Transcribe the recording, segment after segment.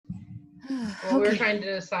Well, we were Okay. trying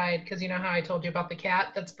to decide, because you know how I told you about the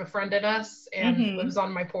cat that's befriended us and Mm-hmm. lives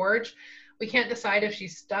on my porch? We can't decide if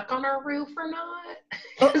she's stuck on our roof or not.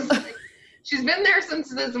 Oh. Because she's been there since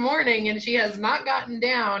this morning and she has not gotten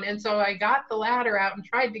down. And so I got the ladder out and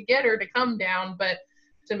tried to get her to come down, but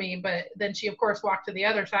then she of course walked to the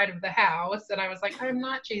other side of the house, and I was like, I'm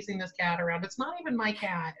not chasing this cat around. It's not even my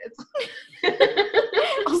cat.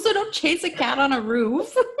 Also, don't chase a cat on a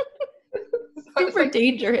roof. Super like,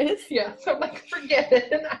 dangerous. Yeah, so I'm like, forget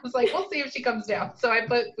it. And I was like, we'll see if she comes down. So I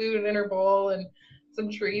put food in her bowl and some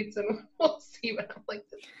treats, and we'll see. But I'm like,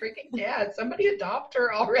 this freaking cat, somebody adopt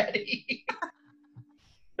her already.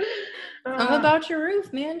 Something about your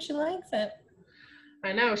roof, man. She likes it.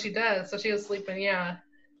 I know, she does. So she was sleeping, yeah.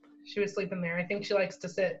 She was sleeping there. I think she likes to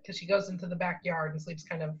sit because she goes into the backyard and sleeps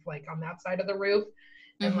kind of like on that side of the roof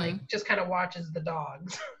and like just kind of watches the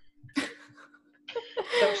dogs.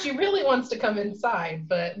 So she really wants to come inside,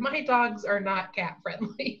 but my dogs are not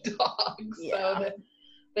cat-friendly dogs, so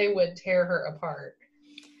they would tear her apart.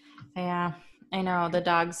 Yeah, I know. The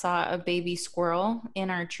dog saw a baby squirrel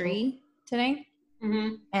in our tree today,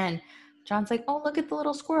 and John's like, oh, look at the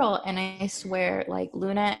little squirrel. And I swear, like,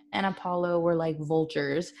 Luna and Apollo were like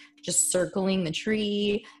vultures, just circling the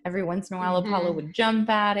tree. Every once in a while, Apollo would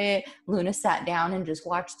jump at it. Luna sat down and just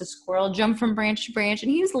watched the squirrel jump from branch to branch.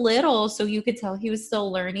 And he was little, so you could tell he was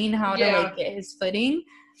still learning how to, like, get his footing.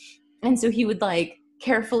 And so he would, like,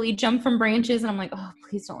 carefully jump from branches. And I'm like, oh,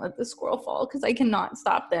 please don't let the squirrel fall, because I cannot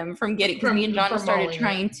stop them from getting, because me and John started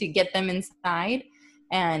trying to get them inside.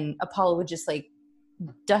 And Apollo would just, like,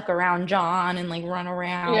 duck around John and like run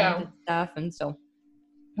around and stuff. And so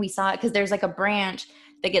we saw it because there's like a branch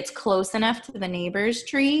that gets close enough to the neighbor's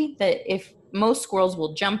tree that if most squirrels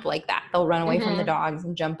will jump like that, they'll run away from the dogs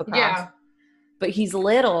and jump across. But he's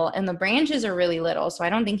little and the branches are really little, so I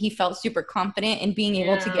don't think he felt super confident in being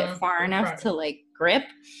able to get far enough to like grip.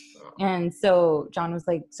 And so John was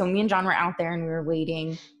like, so me and John were out there and we were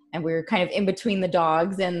waiting, and we were kind of in between the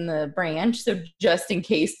dogs and the branch. So just in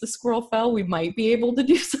case the squirrel fell, we might be able to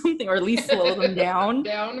do something, or at least slow them down.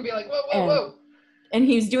 And be like, whoa. And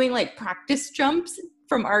he was doing like practice jumps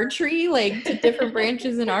from our tree, like to different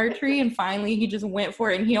branches in our tree. And finally he just went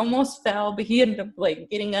for it, and he almost fell, but he ended up like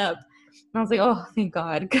getting up. And I was like, oh, thank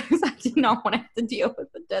God, because I did not want to have to deal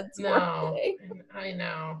with the dead squirrel today. I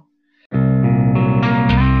know.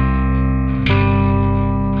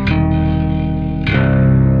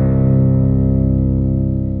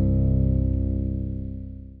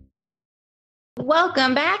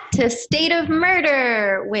 Welcome back to State of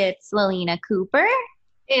Murder with Celina Cooper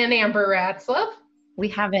and Amber Ratzlaff. We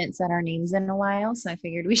haven't said our names in a while, so I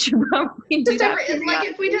figured we should probably do that.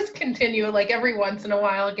 If we just continue, like every once in a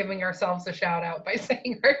while, giving ourselves a shout out by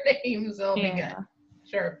saying our names, it'll be good.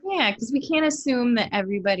 Sure. Yeah, because we can't assume that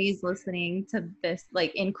everybody's listening to this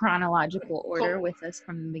like in chronological order with us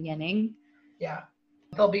from the beginning. Yeah.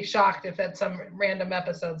 They'll be shocked if at some random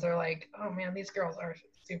episodes they're like, oh man, these girls are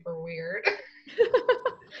super weird.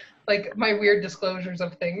 Like my weird disclosures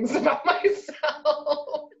of things about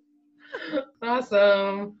myself.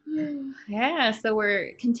 Awesome. Yeah, so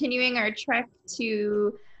we're continuing our trek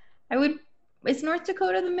to, is North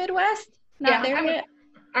Dakota the Midwest? Not there yet?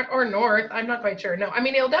 Or north, I'm not quite sure. No, I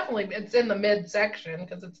mean, it's in the mid section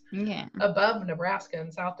because it's above Nebraska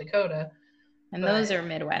and South Dakota. And those are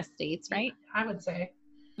Midwest states, right? I would say.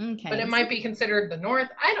 Okay. But it might be considered the north.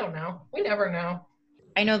 I don't know. We never know.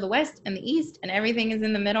 I know the west and the east and everything is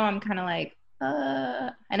in the middle. I'm kind of like,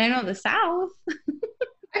 and I know the south.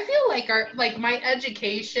 I feel like my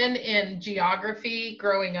education in geography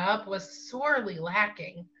growing up was sorely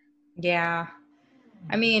lacking. Yeah.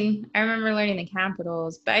 I mean, I remember learning the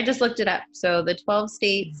capitals, but I just looked it up. So the 12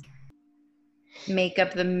 states make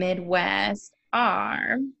up the Midwest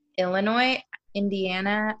are Illinois,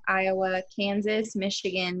 Indiana, Iowa, Kansas,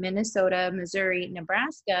 Michigan, Minnesota, Missouri,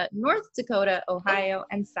 Nebraska, North Dakota, Ohio,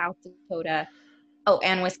 and South Dakota. Oh,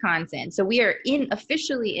 and Wisconsin. So we are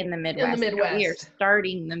officially in the Midwest. In the Midwest. We are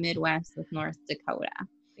starting the Midwest with North Dakota.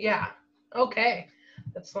 Yeah. Okay.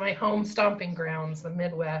 That's my home stomping grounds, the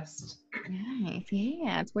Midwest. Nice.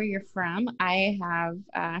 Yeah, it's where you're from. I have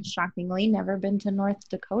shockingly never been to North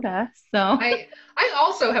Dakota. So I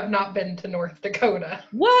also have not been to North Dakota.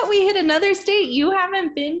 What? We hit another state you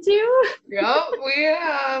haven't been to? Yep, we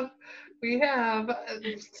have. We have.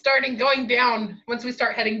 Going down, once we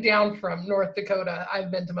start heading down from North Dakota,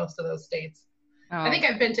 I've been to most of those states. Oh. I think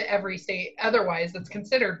I've been to every state otherwise that's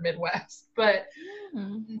considered Midwest, but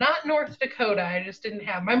not North Dakota. I just didn't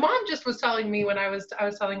have. My mom just was telling me when I was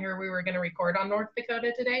telling her we were going to record on North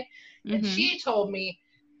Dakota today, and she told me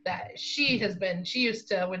that she used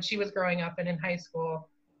to, when she was growing up and in high school,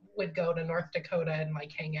 would go to North Dakota and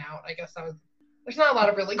like hang out. I guess there's not a lot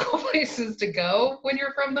of really cool places to go when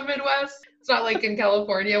you're from the Midwest. It's not like in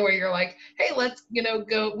California where you're like, hey, let's,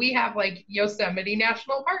 go. We have like Yosemite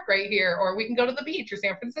National Park right here, or we can go to the beach, or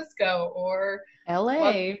San Francisco, or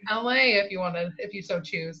LA if you so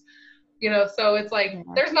choose. So it's like,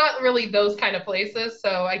 there's not really those kind of places.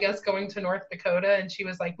 So I guess going to North Dakota, and she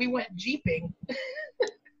was like, we went jeeping.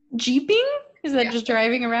 Jeeping? Is that just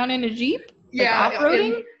driving around in a Jeep? Yeah.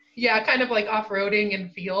 Off-roading? Yeah, kind of like off-roading in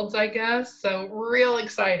fields, I guess. So real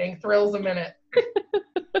exciting. Thrills a minute.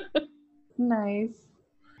 Nice.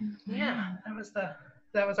 Yeah,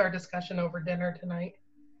 that was our discussion over dinner tonight.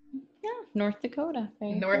 Yeah, North Dakota.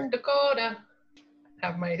 North Dakota.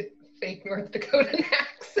 Have my fake North Dakotan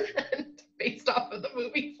accent based off of the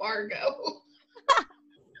movie Fargo.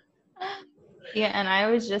 Yeah, and I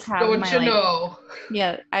always just have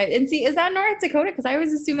Yeah, and see, is that North Dakota? Because I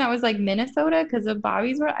always assume that was like Minnesota because of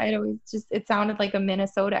Bobby's word. It sounded like a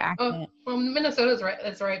Minnesota accent. Well, Minnesota's right.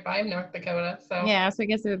 That's right by North Dakota. So yeah, so I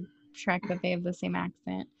guess it would track that they have the same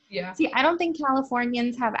accent. Yeah. See, I don't think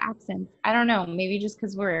Californians have accents. I don't know. Maybe just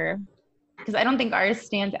because I don't think ours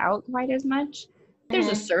stands out quite as much. There's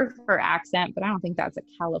a surfer accent, but I don't think that's a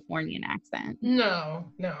Californian accent. No.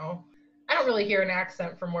 I don't really hear an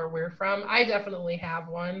accent from where we're from. I definitely have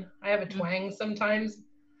one. I have a twang sometimes.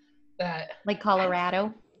 Like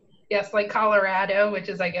Colorado? Yes, like Colorado, which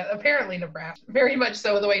is, I guess, apparently Nebraska. Very much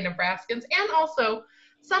so the way Nebraskans. And also,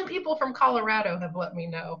 some people from Colorado have let me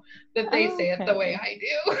know that they say it the way I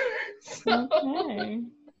do. Okay.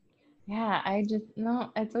 Yeah,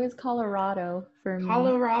 it's always Colorado for me.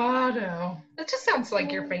 Colorado. That just sounds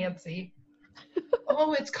like you're fancy.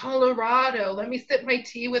 Oh, it's Colorado. Let me sip my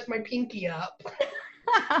tea with my pinky up.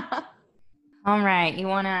 All right. You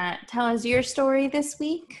want to tell us your story this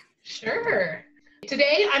week? Sure.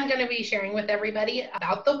 Today, I'm going to be sharing with everybody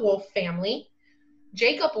about the Wolf family.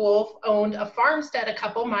 Jacob Wolf owned a farmstead a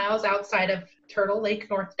couple miles outside of Turtle Lake,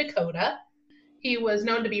 North Dakota. He was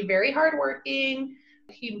known to be very hardworking.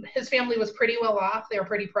 His family was pretty well off. They were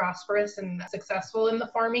pretty prosperous and successful in the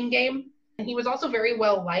farming game. And he was also very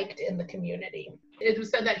well liked in the community. It was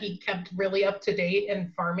said that he kept really up to date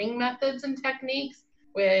in farming methods and techniques,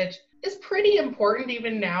 which is pretty important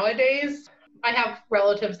even nowadays. I have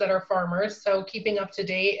relatives that are farmers, so keeping up to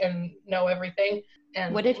date and know everything.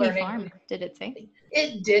 And what did he farm? Did it say?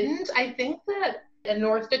 It didn't. I think that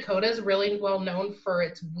North Dakota is really well known for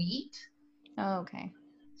its wheat. Oh, okay.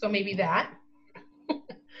 So maybe that.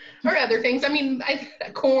 Or other things. I mean,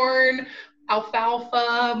 corn,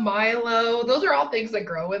 alfalfa, Milo, those are all things that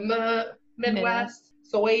grow in the Midwest.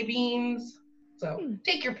 Soybeans. So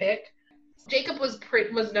take your pick. Jacob was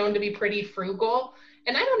known to be pretty frugal.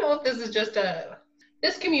 And I don't know if this is just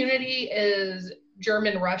this community is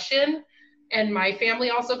German-Russian. And my family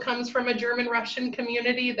also comes from a German-Russian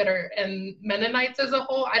community and Mennonites as a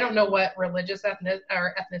whole. I don't know what religious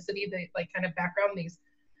ethnicity, kind of background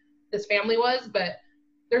this family was, but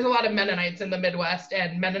there's a lot of Mennonites in the Midwest,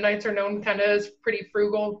 and Mennonites are known kind of as pretty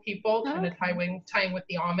frugal people, kind of tying with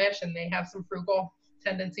the Amish, and they have some frugal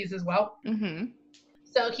tendencies as well. Mm-hmm.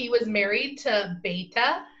 So he was married to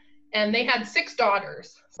Beta, and they had 6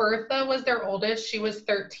 daughters. Bertha was their oldest. She was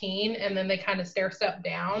 13, and then they kind of stair-stepped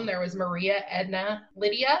down. There was Maria, Edna,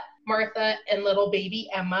 Lydia, Martha, and little baby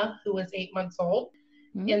Emma, who was 8 months old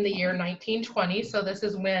in the year 1920. So this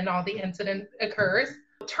is when all the incident occurs.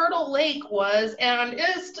 Turtle Lake was and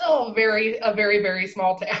is still a very, very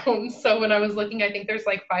small town. So when I was looking, I think there's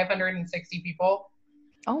like 560 people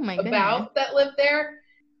that live there.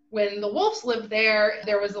 When the Wolves lived there,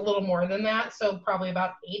 there was a little more than that. So probably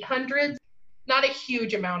about 800. Not a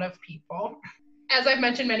huge amount of people. As I've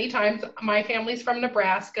mentioned many times, my family's from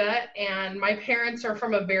Nebraska, and my parents are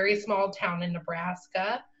from a very small town in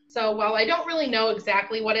Nebraska. So while I don't really know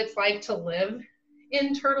exactly what it's like to live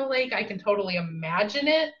in Turtle Lake, I can totally imagine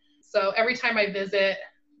it. So every time I visit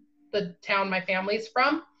the town my family's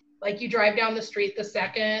from, like you drive down the street, the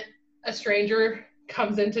second a stranger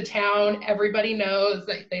comes into town, everybody knows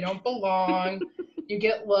that they don't belong. You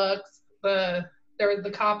get looks. There was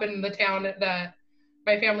the cop in the town that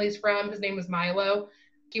my family's from. His name was Milo.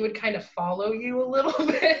 He would kind of follow you a little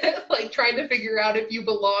bit, like trying to figure out if you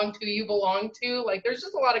belong to who you belong to. Like there's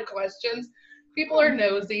just a lot of questions. People are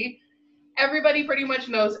nosy. Everybody pretty much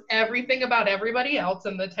knows everything about everybody else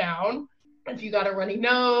in the town. If you got a runny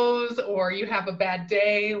nose or you have a bad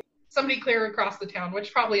day, somebody clear across the town,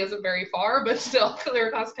 which probably isn't very far, but still clear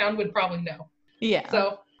across town would probably know. Yeah.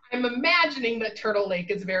 So I'm imagining that Turtle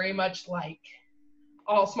Lake is very much like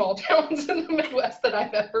all small towns in the Midwest that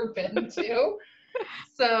I've ever been to.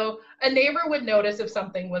 So a neighbor would notice if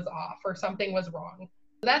something was off or something was wrong.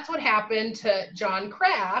 That's what happened to John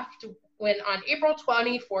Kraft when on April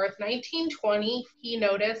 24th, 1920, he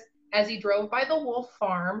noticed as he drove by the Wolf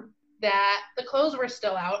farm that the clothes were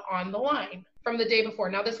still out on the line from the day before.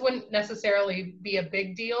 Now, this wouldn't necessarily be a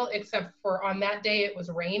big deal, except for on that day it was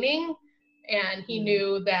raining, and he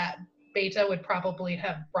knew that Beta would probably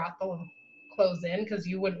have brought the clothes in because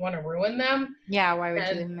you wouldn't want to ruin them. Yeah, why would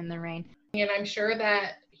you leave them in the rain? And I'm sure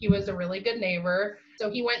that he was a really good neighbor,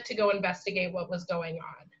 so he went to go investigate what was going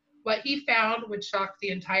on. What he found would shock the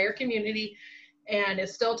entire community and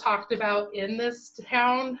is still talked about in this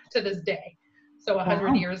town to this day. So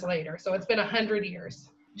 100 years later. So it's been 100 years.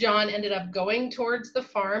 John ended up going towards the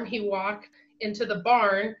farm. He walked into the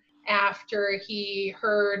barn after he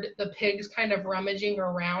heard the pigs kind of rummaging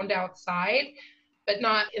around outside, but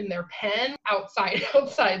not in their pen, outside,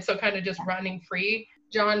 so kind of just running free.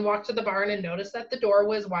 John walked to the barn and noticed that the door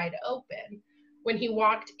was wide open. When he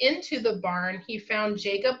walked into the barn, he found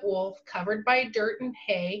Jacob Wolf covered by dirt and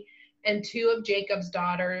hay and two of Jacob's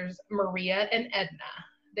daughters, Maria and Edna.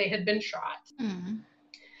 They had been shot.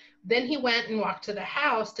 Then he went and walked to the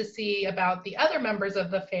house to see about the other members of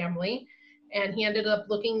the family, and he ended up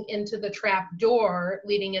looking into the trap door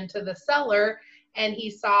leading into the cellar, and he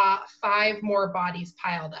saw 5 more bodies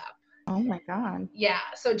piled up. Oh my God. Yeah,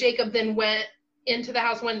 so Jacob then went into the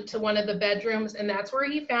house, went to one of the bedrooms, and that's where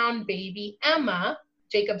he found baby Emma,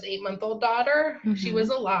 Jacob's 8-month-old daughter. She was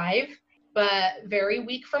alive, but very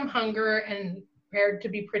weak from hunger and prepared to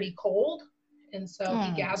be pretty cold. And so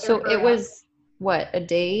he gathered her So it up. was, what, a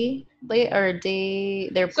day late or a day?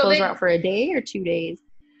 Their clothes were out for a day or 2 days?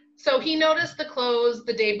 So he noticed the clothes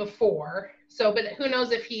the day before. So, but who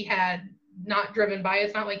knows if he had not driven by.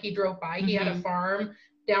 It's not like he drove by. He had a farm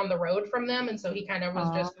down the road from them. And so he kind of was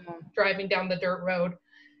just driving down the dirt road,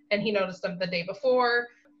 and he noticed them the day before.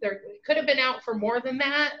 There could have been out for more than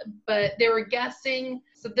that, but they were guessing.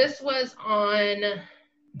 So this was on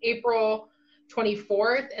April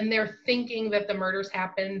 24th, and they're thinking that the murders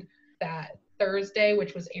happened that Thursday,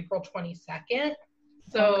 which was April 22nd.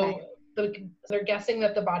 So they're guessing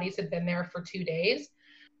that the bodies had been there for 2 days.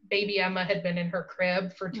 Baby Emma had been in her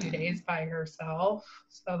crib for 2 days by herself.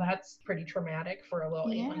 So that's pretty traumatic for a little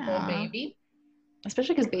 8-month-old baby.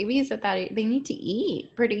 Especially because babies at that age, they need to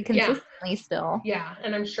eat pretty consistently still. Yeah,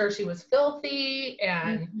 and I'm sure she was filthy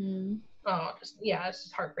and it's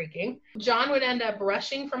just heartbreaking. John would end up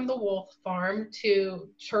rushing from the Wolf farm to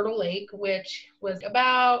Turtle Lake, which was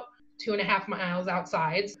about 2.5 miles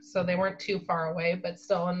outside. So they weren't too far away, but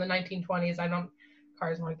still in the 1920s,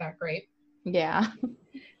 cars weren't that great. Yeah.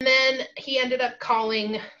 And then he ended up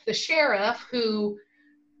calling the sheriff, who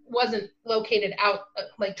wasn't located out,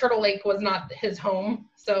 like Turtle Lake was not his home.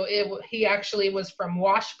 So he actually was from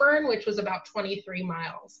Washburn, which was about 23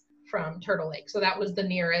 miles from Turtle Lake. So that was the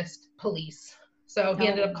nearest police. So he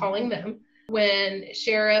ended up calling them. When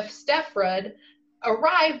Sheriff Steffrud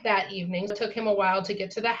arrived that evening, it took him a while to get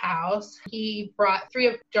to the house. He brought 3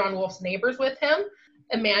 of John Wolf's neighbors with him,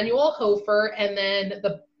 Emmanuel Hofer, and then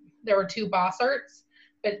there were 2 Bossarts,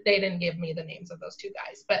 but they didn't give me the names of those 2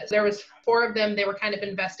 guys. But there was 4 of them. They were kind of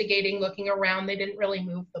investigating, looking around. They didn't really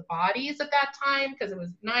move the bodies at that time because it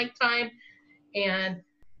was nighttime, and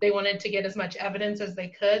they wanted to get as much evidence as they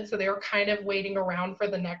could. So they were kind of waiting around for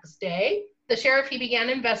the next day. The sheriff, he began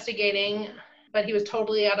investigating, but he was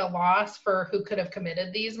totally at a loss for who could have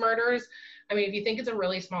committed these murders. I mean, if you think it's a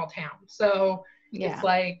really small town, so it's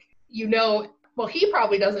like, well, he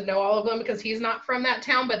probably doesn't know all of them because he's not from that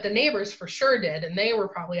town, but the neighbors for sure did, and they were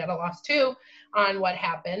probably at a loss too on what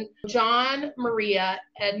happened. John, Maria,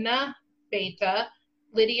 Edna, Beta,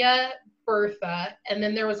 Lydia, Bertha, and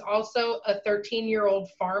then there was also a 13-year-old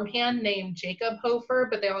farmhand named Jacob Hofer,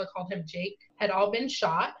 but they all called him Jake, had all been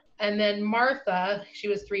shot. And then Martha, she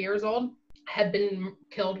was 3 years old, had been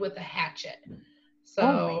killed with a hatchet. So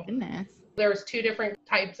oh my goodness. There's 2 different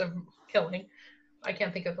types of killing. I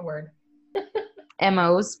can't think of the word.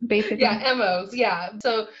 MOs, basically. Yeah, MOs, yeah.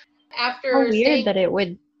 So after how weird that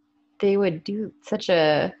they would do such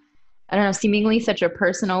a, I don't know, seemingly such a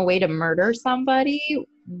personal way to murder somebody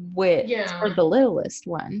for the littlest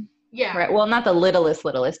one. Yeah. Right. Well, not the littlest,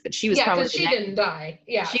 but she was probably because she didn't die.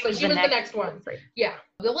 Yeah. She was the next one. Yeah.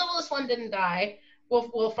 The littlest one didn't die.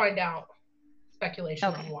 We'll find out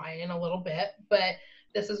speculation on why in a little bit, but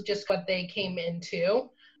this is just what they came into.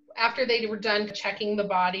 After they were done checking the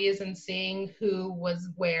bodies and seeing who was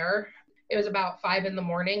where, it was about 5 a.m,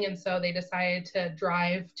 and so they decided to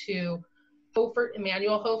drive to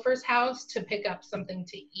Emmanuel Hofer's house to pick up something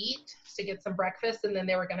to eat, to get some breakfast, and then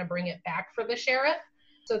they were going to bring it back for the sheriff.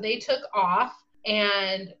 So they took off,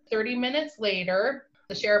 and 30 minutes later,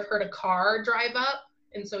 the sheriff heard a car drive up,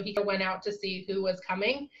 And so he went out to see who was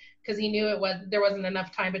coming because he knew there wasn't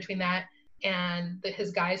enough time between that and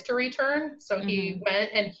his guys to return. So he went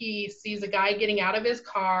and he sees a guy getting out of his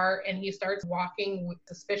car and he starts walking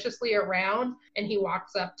suspiciously around, and he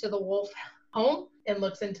walks up to the wolf home and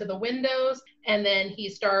looks into the windows, and then he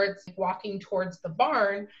starts walking towards the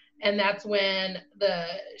barn. And that's when the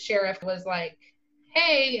sheriff was like,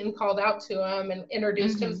 hey, and called out to him and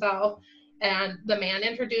introduced himself. And the man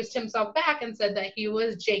introduced himself back and said that he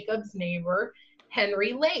was Jacob's neighbor,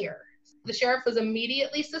 Henry Layer. The sheriff was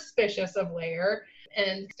immediately suspicious of Layer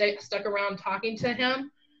and stuck around talking to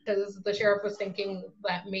him because the sheriff was thinking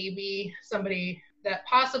that maybe that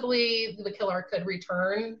possibly the killer could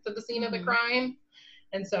return to the scene of the crime.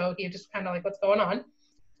 And so he just kind of like, what's going on?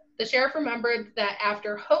 The sheriff remembered that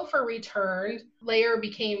after Hofer returned, Layer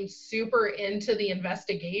became super into the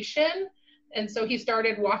investigation. And so he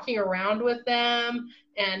started walking around with them,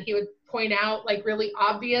 and he would point out like really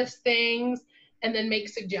obvious things and then make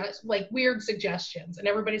weird suggestions. And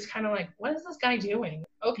everybody's kind of like, what is this guy doing?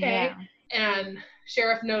 Okay. Yeah. And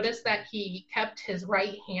sheriff noticed that he kept his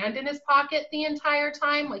right hand in his pocket the entire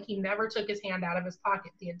time. Like he never took his hand out of his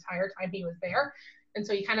pocket the entire time he was there. And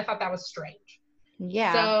so he kind of thought that was strange.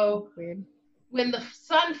 Yeah. So weird. When the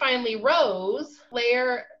sun finally rose,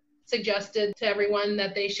 Layer suggested to everyone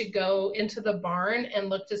that they should go into the barn and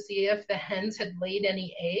look to see if the hens had laid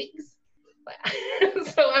any eggs.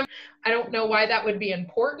 So I don't know why that would be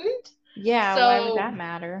important. Yeah, so, why would that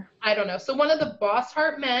matter? I don't know. So one of the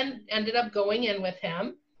Bosshart men ended up going in with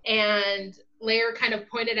him, and Layer kind of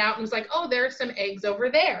pointed out and was like, oh, there's some eggs over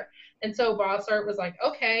there. And so Bosshart was like,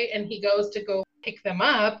 okay. And he goes to go pick them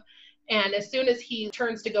up. And as soon as he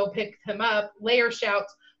turns to go pick them up, Layer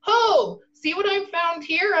shouts, ho, see what I found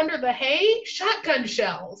here under the hay? Shotgun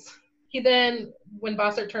shells. He then, when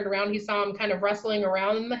Bosshart turned around, he saw him kind of rustling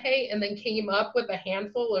around in the hay and then came up with a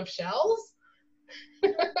handful of shells.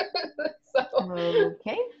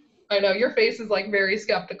 Okay. I know, your face is like very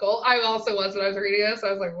skeptical. I also was when I was reading this.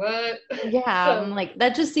 I was like, what? Yeah, I'm like,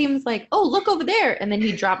 that just seems like, oh, look over there. And then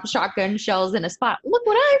he dropped shotgun shells in a spot. Look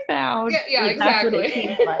what I found. Yeah, like, exactly. That's what it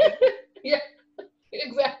seems like. Yeah,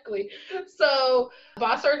 exactly. So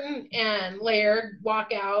Bosshart and Laird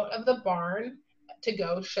walk out of the barn to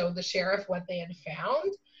go show the sheriff what they had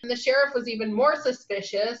found. And the sheriff was even more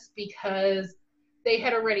suspicious because they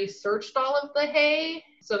had already searched all of the hay.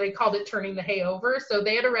 So they called it turning the hay over. So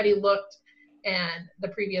they had already looked and the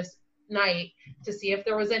previous night to see if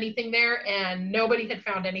there was anything there, and nobody had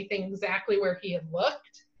found anything exactly where he had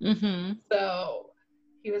looked. So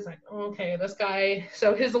he was like, okay, this guy.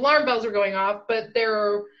 So his alarm bells were going off, but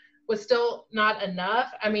there was still not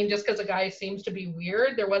enough. I mean, just because a guy seems to be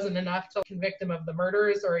weird, there wasn't enough to convict him of the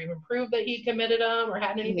murders or even prove that he committed them or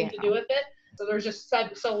had anything to do with it. So there's just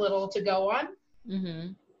so little to go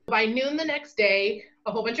on. By noon the next day,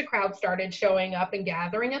 a whole bunch of crowds started showing up and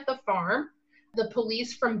gathering at the farm. The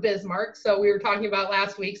police from Bismarck, so we were talking about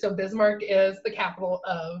last week, so Bismarck is the capital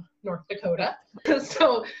of North Dakota.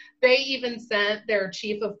 So they even sent their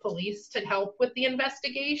chief of police to help with the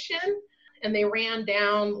investigation. And they ran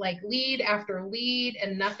down like lead after lead,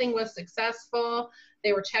 and nothing was successful.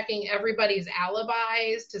 They were checking everybody's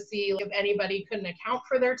alibis to see if anybody couldn't account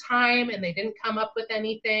for their time, and they didn't come up with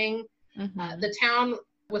anything. The town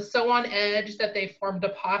was so on edge that they formed a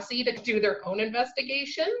posse to do their own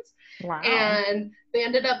investigations. Wow. And they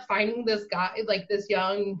ended up finding this guy, like this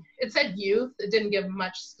young, it said youth, it didn't give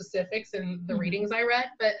much specifics in the readings I read,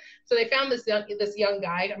 but so they found this young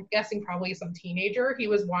guy, I'm guessing probably some teenager. He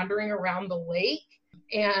was wandering around the lake,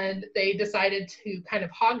 and they decided to kind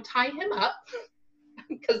of hog tie him up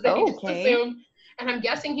because they just assumed, and I'm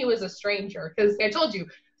guessing he was a stranger, because I told you,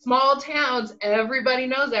 small towns, everybody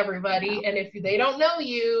knows everybody, and if they don't know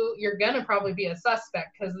you, you're gonna probably be a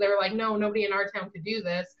suspect, because they're like, no, nobody in our town could do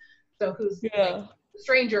this. So who's like a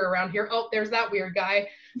stranger around here? Oh, there's that weird guy.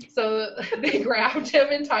 So they grabbed him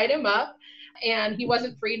and tied him up, and he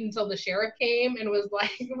wasn't freed until the sheriff came and was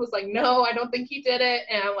like, no, I don't think he did it,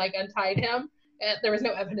 and like untied him. And there was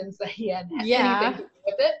no evidence that he had anything to do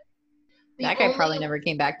with it. That guy probably never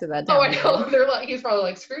came back to that town. Oh, I know. They're like, he's probably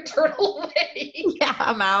like, screw Turtle Lake. Yeah,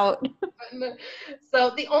 I'm out.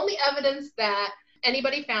 So the only evidence that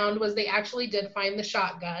anybody found was they actually did find the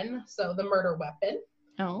shotgun, so the murder weapon.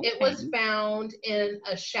 Oh, okay. It was found in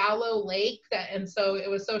a shallow lake, and so it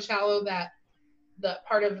was so shallow that the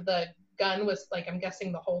part of the gun was like, I'm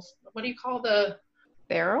guessing the whole, what do you call the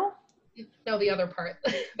barrel? No, the other part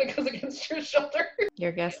that goes against your shoulder.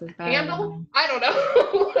 Your guess is better. Handle? I don't know.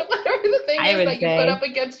 Whatever the thing is that you put up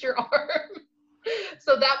against your arm.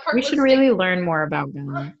 So that part. We should really learn more about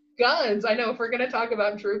guns. guns. I know if we're going to talk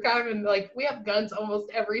about true crime, and like we have guns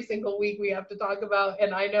almost every single week we have to talk about,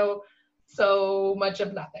 and I know so much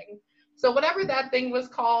of nothing. So whatever that thing was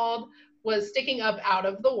called was sticking up out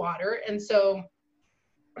of the water, and so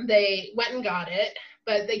they went and got it,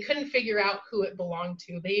 but they couldn't figure out who it belonged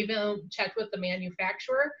to. They even checked with the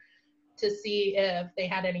manufacturer to see if they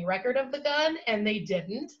had any record of the gun, and they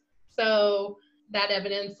didn't. So that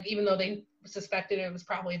evidence, even though they suspected it was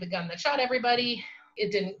probably the gun that shot everybody,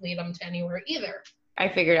 it didn't lead them to anywhere either. I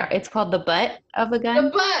figured out. It's called the butt of a gun.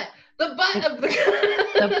 The butt of the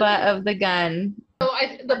gun. The butt of the gun. So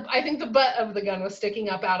I think the butt of the gun was sticking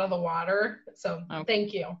up out of the water. So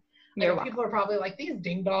Thank you. People are probably like, these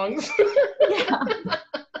ding dongs. Yeah.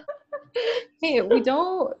 Hey, we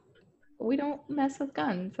don't mess with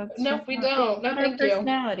guns. No, we don't. No, thank you.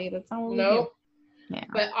 Personality. That's not what we do. Yeah.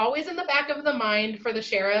 But always in the back of the mind for the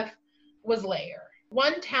sheriff was Lair.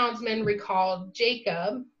 One townsman recalled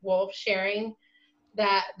Jacob Wolf sharing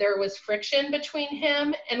that there was friction between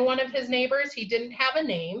him and one of his neighbors. He didn't have a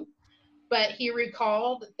name, but he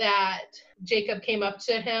recalled that Jacob came up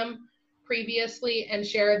to him previously and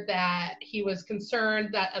shared that he was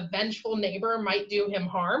concerned that a vengeful neighbor might do him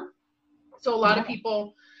harm. So a lot of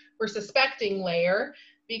people were suspecting Lair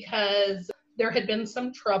because there had been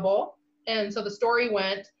some trouble. And so the story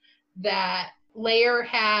went that Lair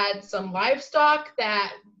had some livestock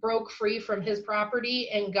that broke free from his property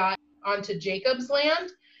and got onto Jacob's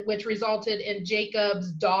land, which resulted in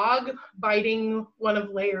Jacob's dog biting one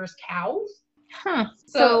of Lair's cows. Huh.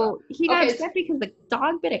 So he got upset because the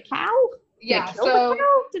dog bit a cow? Yeah. So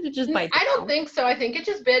did it just bite the cow? I don't think so. I think it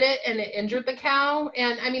just bit it and it injured the cow.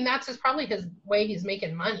 And I mean, that's probably his way he's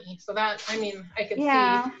making money. So that, I mean, I could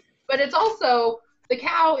see. But it's also, the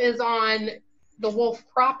cow is on the wolf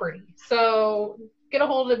property. So get a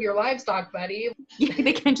hold of your livestock, buddy. Yeah,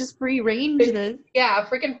 they can't just free range this. Yeah,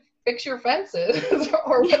 freaking fix your fences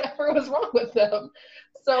or whatever was wrong with them.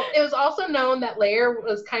 So it was also known that Lair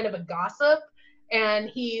was kind of a gossip, and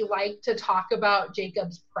he liked to talk about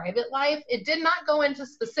Jacob's private life. It did not go into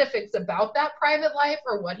specifics about that private life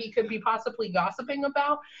or what he could be possibly gossiping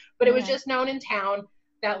about, but it was just known in town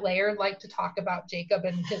that Lair liked to talk about Jacob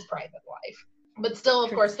and his private life. But still,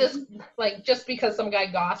 of course, this, like, just because some guy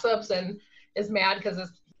gossips and is mad because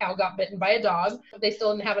his cow got bitten by a dog, they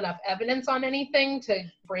still didn't have enough evidence on anything to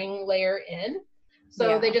bring Lair in.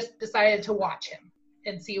 So they just decided to watch him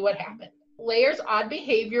and see what happened. Lair's odd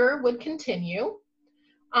behavior would continue.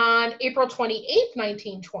 On April 28th,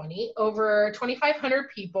 1920, over 2,500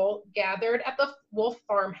 people gathered at the Wolf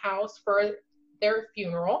farmhouse for their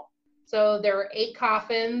funeral. So there were 8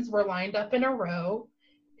 coffins were lined up in a row,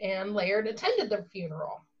 and Laird attended the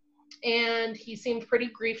funeral. And he seemed pretty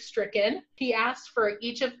grief-stricken. He asked for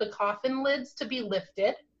each of the coffin lids to be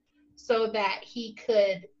lifted so that he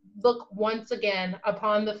could look once again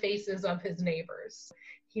upon the faces of his neighbors.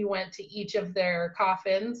 He went to each of their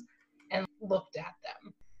coffins and looked at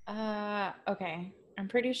them. Okay. I'm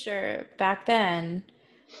pretty sure back then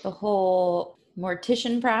the whole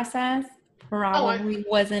mortician process probably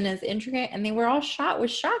wasn't as intricate, and they were all shot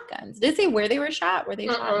with shotguns. Did it say where they were shot? Were they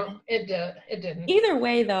shot? It didn't. Either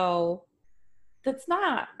way, though, that's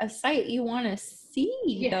not a sight you want to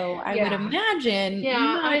see, though. I would imagine.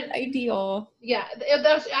 Not ideal. Yeah,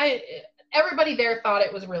 everybody there thought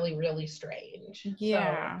it was really, really strange.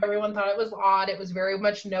 Yeah. So everyone thought it was odd. It was very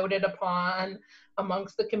much noted upon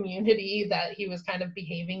amongst the community that he was kind of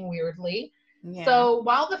behaving weirdly. Yeah. So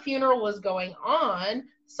while the funeral was going on,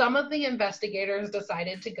 some of the investigators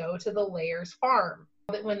decided to go to the Lair's farm.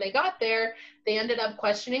 When they got there, they ended up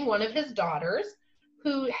questioning one of his daughters,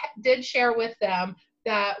 who did share with them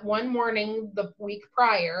that one morning the week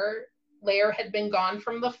prior, Lair had been gone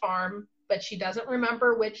from the farm, but she doesn't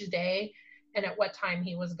remember which day and at what time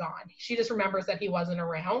he was gone. She just remembers that he wasn't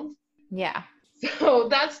around. Yeah. So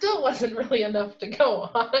that still wasn't really enough to go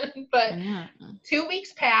on. But 2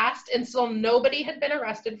 weeks passed and still nobody had been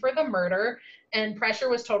arrested for the murder, and pressure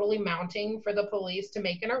was totally mounting for the police to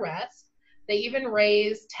make an arrest. They even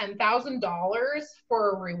raised $10,000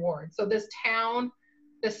 for a reward. So this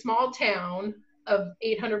small town of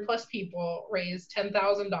 800 plus people raised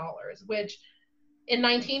 $10,000, which in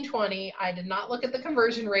 1920, I did not look at the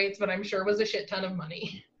conversion rates, but I'm sure was a shit ton of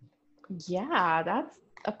money. Yeah, that's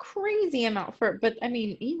a crazy amount but I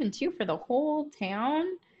mean, even too, for the whole town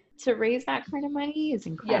to raise that kind of money is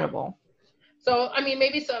incredible. Yeah. So, I mean,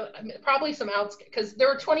 probably some outskirts, because there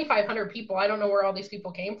were 2,500 people. I don't know where all these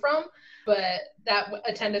people came from, but that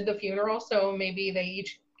attended the funeral. So maybe they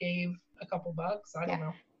each gave a couple bucks. I don't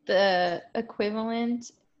know. The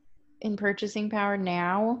equivalent in purchasing power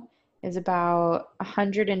now is about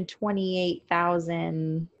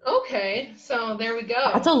 128,000. Okay, so there we go.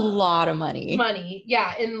 That's a lot of money.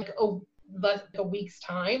 Yeah, in like less than a week's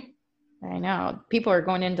time. I know. People are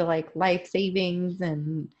going into like life savings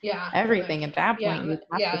and everything at that point. You'd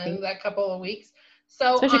have to think. In that couple of weeks.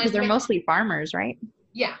 So especially because they're mostly farmers, right?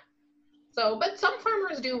 Yeah. So, but some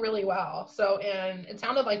farmers do really well. So, and it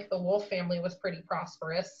sounded like the Wolf family was pretty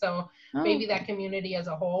prosperous. So maybe that community as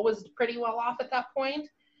a whole was pretty well off at that point.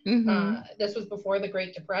 This was before the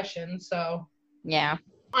Great Depression. So yeah.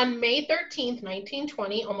 On May 13th,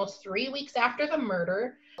 1920, almost 3 weeks after the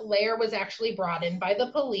murder, Lair was actually brought in by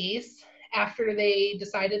the police after they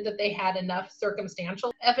decided that they had enough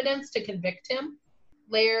circumstantial evidence to convict him.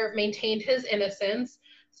 Lair maintained his innocence.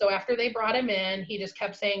 So after they brought him in, he just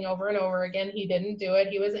kept saying over and over again, he didn't do it.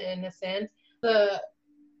 He was innocent. The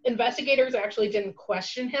investigators actually didn't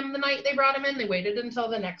question him the night they brought him in. They waited until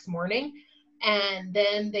the next morning. And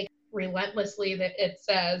then they relentlessly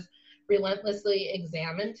examined,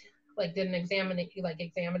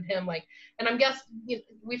 examined him. And I'm guessing,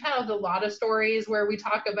 we've had a lot of stories where we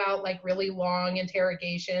talk about like really long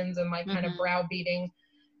interrogations and like kind of browbeating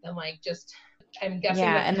and I'm guessing.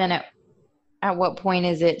 Yeah. And then at what point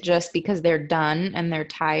is it just because they're done and they're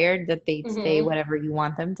tired that they say whatever you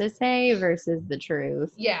want them to say versus the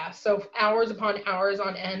truth? Yeah. So hours upon hours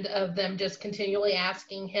on end of them just continually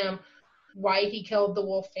asking him why he killed the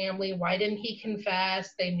Wolf family. Why didn't he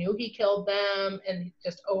confess? They knew he killed them, and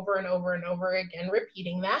just over and over and over again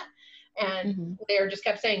repeating that. And Lair just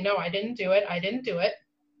kept saying, no, I didn't do it. I didn't do it.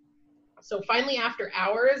 So finally, after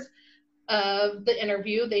hours of the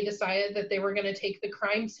interview, they decided that they were going to take the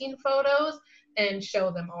crime scene photos and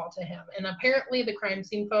show them all to him. And apparently the crime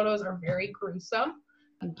scene photos are very gruesome.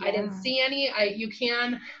 Yeah. I didn't see any. You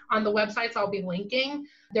can, on the websites I'll be linking,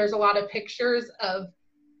 there's a lot of pictures of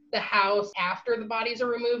the house after the bodies are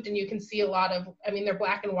removed, and you can see a lot of, they're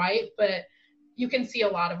black and white, but you can see a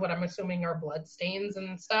lot of what I'm assuming are blood stains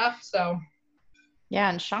and stuff. So yeah,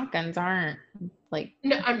 and shotguns aren't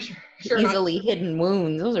no, I'm sure easily hidden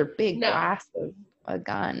wounds. Those are big blasts of a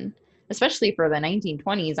gun, especially for the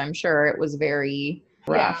 1920s. I'm sure it was very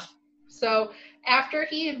rough. Yeah. So after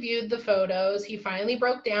he viewed the photos, he finally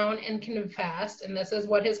broke down and confessed, and this is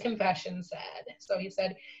what his confession said. So he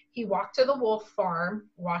said he walked to the Wolf farm,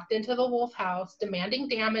 walked into the Wolf house, demanding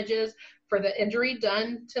damages for the injury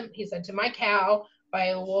done to my cow by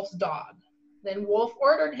a Wolf's dog. Then Wolf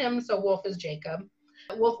ordered him, so Wolf is Jacob.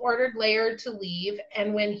 Wolf ordered Lair to leave,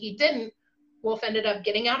 and when he didn't, Wolf ended up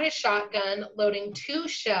getting out his shotgun, loading 2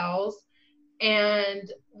 shells,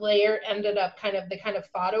 and Lair ended up they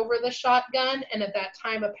fought over the shotgun, and at that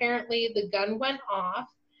time, apparently, the gun went off,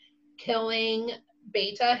 killing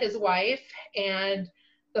Beta, his wife, and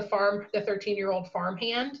the 13-year-old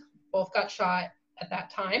farmhand. Both got shot at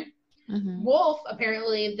that time. Wolf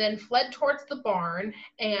apparently then fled towards the barn,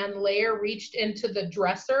 and Lair reached into the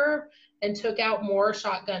dresser and took out more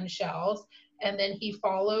shotgun shells, and then he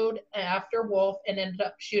followed after Wolf and ended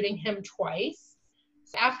up shooting him twice.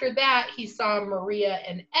 After that, he saw Maria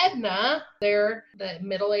and Edna. They're the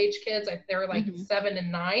middle-aged kids. They were 7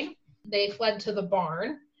 and 9. They fled to the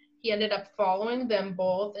barn. He ended up following them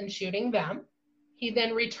both and shooting them. He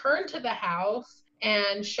then returned to the house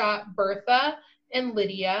and shot Bertha and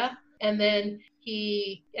Lydia, and then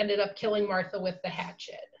he ended up killing Martha with the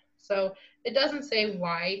hatchet. So it doesn't say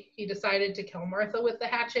why he decided to kill Martha with the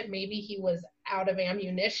hatchet. Maybe he was out of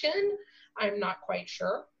ammunition. I'm not quite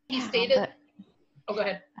sure. He stated... Oh, go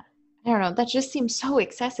ahead. I don't know. That just seems so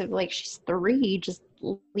excessive. She's 3. Just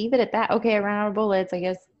leave it at that. Okay, I ran out of bullets. I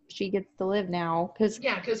guess she gets to live now.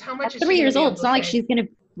 Because how much is 3 years old? It's not like she's going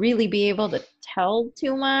to really be able to tell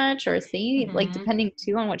too much or see, depending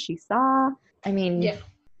too on what she saw.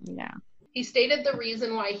 Yeah. He stated the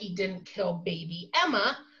reason why he didn't kill baby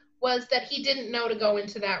Emma was that he didn't know to go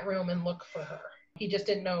into that room and look for her. He just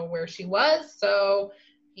didn't know where she was, so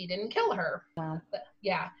he didn't kill her.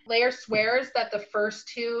 Yeah. Lair swears that the first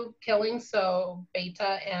 2 killings, so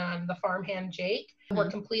Beta and the farmhand Jake, were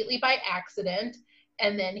completely by accident.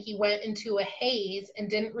 And then he went into a haze and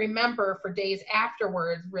didn't remember for days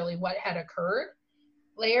afterwards really what had occurred.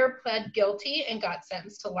 Lair pled guilty and got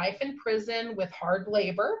sentenced to life in prison with hard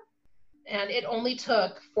labor. And it only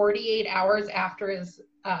took 48 hours after his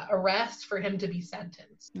arrest for him to be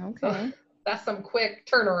sentenced. Okay. So that's some quick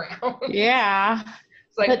turnaround. Yeah.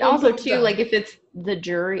 But also too, if it's the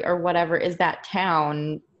jury or whatever is that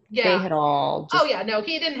town, they had all just... Oh, yeah, no,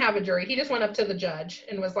 he didn't have a jury. He just went up to the judge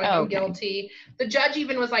and was like, I'm guilty. The judge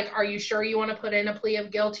even was like, are you sure you want to put in a plea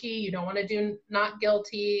of guilty? You don't want to do not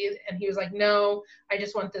guilty? And he was like, no, I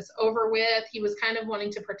just want this over with. He was kind of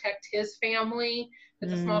wanting to protect his family.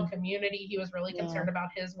 It's a small community. He was really concerned about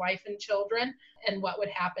his wife and children and what would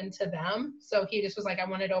happen to them. So he just was like, I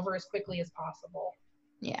want it over as quickly as possible.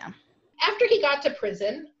 Yeah. After he got to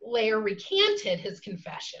prison, Lair recanted his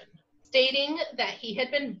confession, stating that he had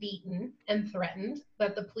been beaten and threatened,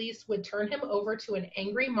 that the police would turn him over to an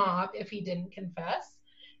angry mob if he didn't confess.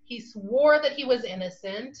 He swore that he was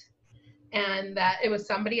innocent and that it was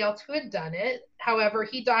somebody else who had done it. However,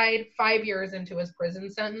 he died 5 years into his prison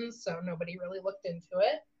sentence, so nobody really looked into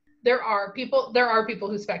it. There are people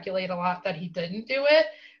who speculate a lot that he didn't do it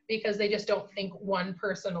because they just don't think one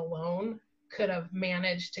person alone could have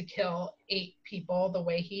managed to kill 8 people the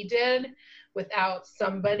way he did without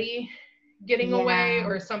somebody getting away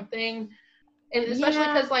or something. And especially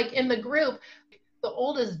because like in the group, the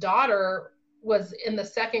oldest daughter was in the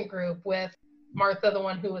second group with Martha, the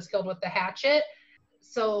one who was killed with the hatchet.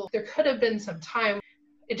 So there could have been some time.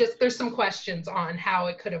 There's some questions on how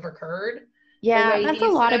it could have occurred. Yeah, that's a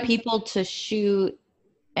lot of people to shoot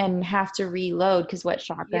and have to reload, because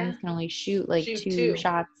shotguns can only shoot like two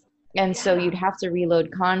shots. And so you'd have to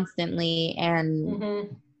reload constantly, and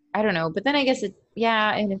I don't know. But then I guess and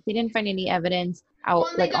if they didn't find any evidence on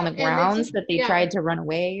the grounds that they tried to run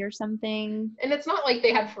away or something. And it's not like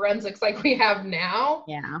they had forensics like we have now.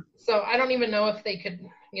 Yeah. So I don't even know if they could,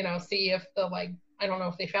 see if I don't know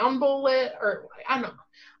if they found bullet or I don't know.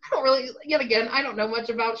 I don't really, yet again, I don't know much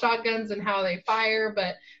about shotguns and how they fire,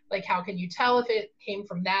 but like, how can you tell if it came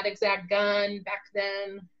from that exact gun back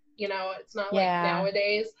then? It's not like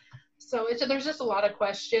nowadays. So there's just a lot of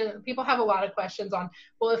questions. People have a lot of questions on,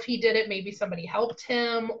 well, if he did it, maybe somebody helped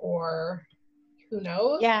him or who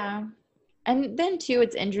knows? Yeah. And then too,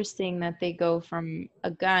 it's interesting that they go from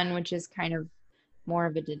a gun, which is kind of more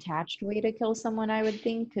of a detached way to kill someone, I would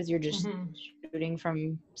think, because you're just shooting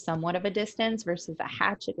from somewhat of a distance, versus a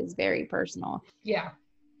hatchet is very personal. Yeah.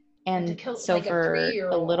 And so like for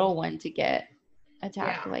the little one to get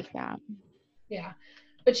attacked like that. Yeah.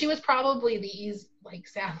 But she was probably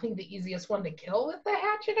sadly the easiest one to kill with the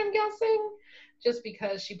hatchet, I'm guessing, just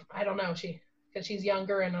because because she's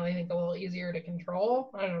younger and I think a little easier to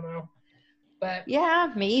control. I don't know. But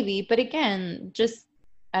yeah, maybe. But again,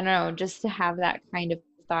 I don't know, just to have that kind of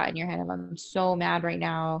thought in your head of, I'm so mad right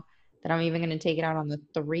now that I'm even going to take it out on the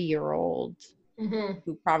 3-year-old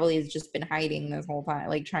who probably has just been hiding this whole time,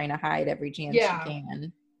 like trying to hide every chance she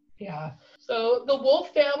can. Yeah. So the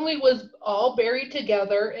Wolf family was all buried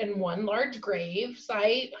together in one large grave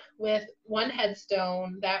site with one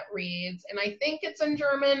headstone that reads, and I think it's in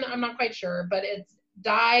German, I'm not quite sure, but it's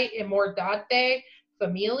Die Immortate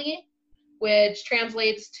Familie, which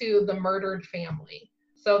translates to the murdered family.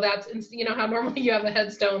 So that's, how normally you have a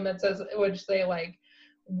headstone that says, which say like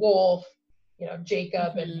Wolf,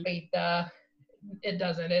 Jacob and Beta. It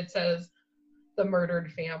doesn't. It says the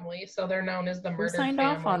murdered family. So they're known as the murdered family. Who signed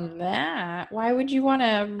off on that? Why would you want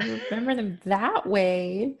to remember them that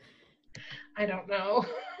way? I don't know.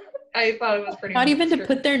 I thought it was pretty Not even to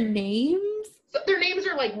put their names? So their names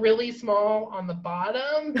are like really small on the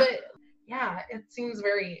bottom, but yeah, it seems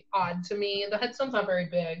very odd to me. The headstone's not very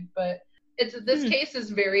big, but this case is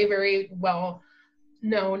very, very well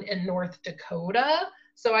known in North Dakota.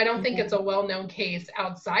 So I don't think it's a well-known case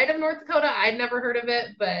outside of North Dakota. I'd never heard of it,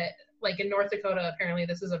 but like in North Dakota, apparently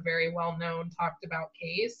this is a very well-known, talked about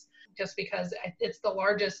case, just because it's the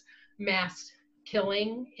largest mass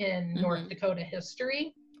killing in North Dakota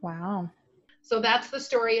history. Wow. So that's the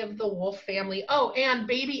story of the Wolf family. Oh, and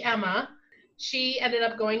baby Emma, she ended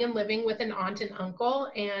up going and living with an aunt and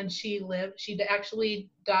uncle, and she actually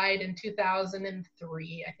died in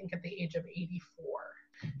 2003, I think at the age of 84.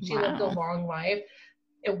 She lived a long life.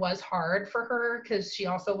 It was hard for her because she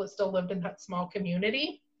also still lived in that small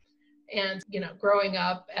community. And, growing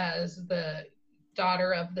up as the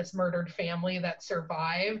daughter of this murdered family that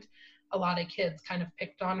survived, a lot of kids kind of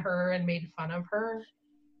picked on her and made fun of her.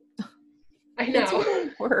 I know. It's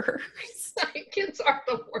the worst. Kids are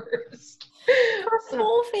the worst. Her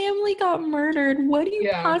whole family got murdered. What do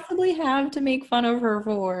you possibly have to make fun of her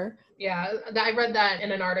for? Yeah, I read that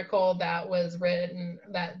in an article that was written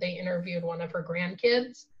that they interviewed one of her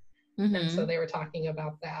grandkids. And so they were talking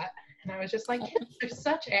about that. And I was just like, kids are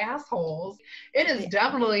such assholes. It is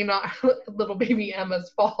definitely not little baby Emma's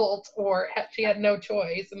fault, or she had no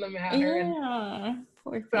choice in the matter. Yeah.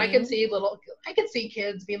 Poor thing. But I could see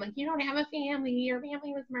kids being like, you don't have a family, your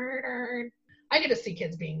family was murdered. I get to see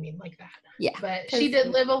kids being mean like that. Yeah. But she did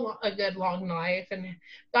live a good long life and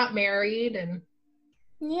got married. And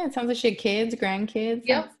yeah, it sounds like she had kids, grandkids.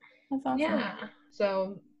 Yep. That's awesome. Yeah.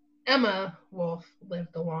 So Emma Wolf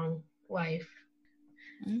lived a long life.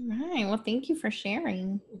 All right. Well, thank you for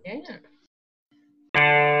sharing. Yeah.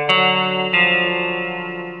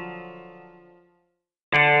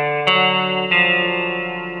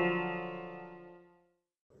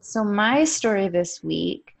 So my story this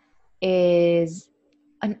week is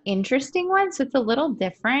an interesting one. So it's a little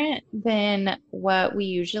different than what we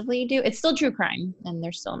usually do. It's still true crime and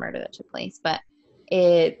there's still a murder that took place, but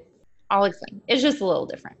I'll explain. It's just a little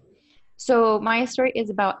different. So my story is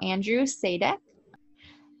about Andrew Sadek.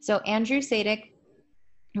 So Andrew Sadek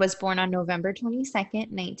was born on November 22nd,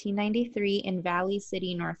 1993 in Valley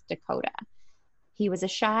City, North Dakota. He was a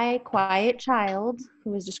shy, quiet child who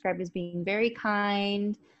was described as being very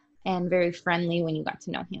kind and very friendly when you got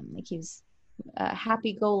to know him. Like he was a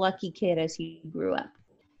happy-go-lucky kid as he grew up.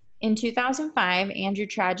 In 2005, Andrew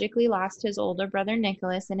tragically lost his older brother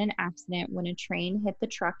Nicholas in an accident when a train hit the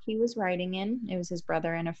truck he was riding in. It was his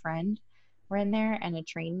brother and a friend were in there, and a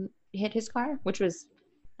train hit his car, which was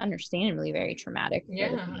understandably very traumatic for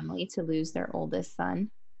the family to lose their oldest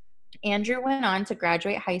son. Andrew went on to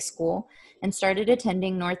graduate high school and started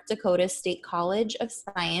attending North Dakota State College of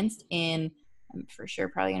Science in, I'm for sure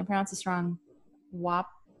probably going to pronounce this wrong, Wahpeton?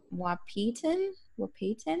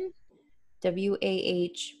 Wahpeton.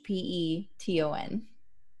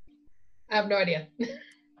 I have no idea.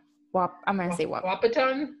 I'm going to say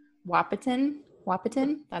Wahpeton?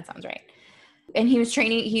 Wahpeton? That sounds right. And he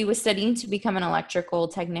was studying to become an electrical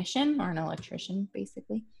technician or an electrician,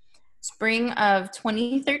 basically. Spring of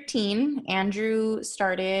 2013, Andrew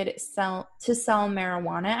started to sell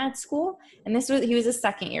marijuana at school. And he was a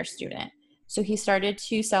second-year student. So he started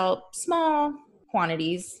to sell small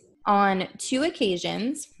quantities. On 2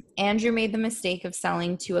 occasions, Andrew made the mistake of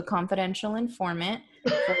selling to a confidential informant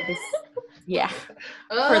for this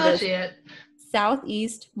Shit.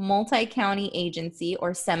 Southeast Multi-County Agency,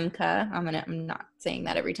 or SEMCA. I'm not saying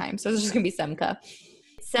that every time, so it's just gonna be SEMCA.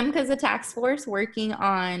 SEMCA is a task force working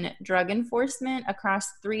on drug enforcement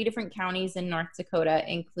across 3 different counties in North Dakota,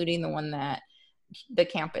 including the one that the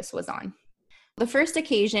campus was on. The first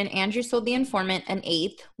occasion, Andrew sold the informant an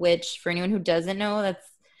eighth, which for anyone who doesn't know, that's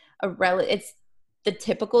it's the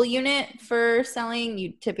typical unit for selling.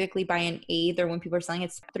 You typically buy an eighth, or when people are selling,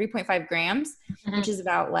 it's 3.5 grams, which is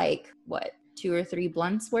about 2 or 3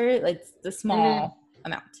 blunts worth. It's the small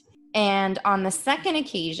amount. And on the second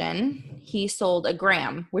occasion, he sold a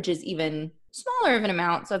gram, which is even smaller of an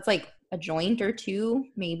amount. So it's like a joint or 2,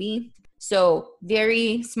 maybe. So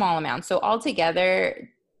very small amount. So altogether,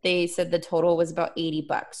 they said the total was about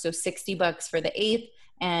 $80. So $60 for the eighth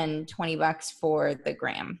and $20 for the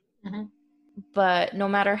gram. But no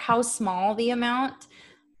matter how small the amount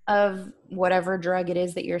of whatever drug it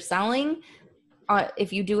is that you're selling,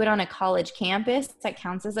 if you do it on a college campus, that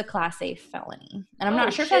counts as a Class A felony. And I'm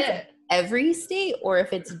not sure if that's every state or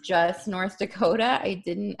if it's just North Dakota.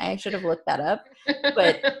 I should have looked that up,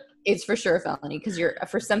 but it's for sure a felony because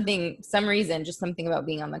for some reason, just something about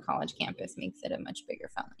being on the college campus makes it a much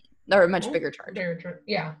bigger felony or a much bigger charge.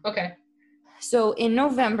 Yeah. Okay. So in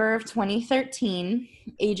November of 2013,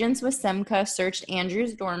 agents with SEMCA searched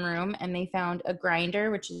Andrew's dorm room and they found a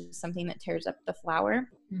grinder, which is something that tears up the flour,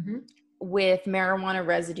 with marijuana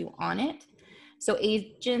residue on it. So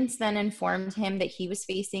agents then informed him that he was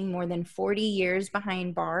facing more than 40 years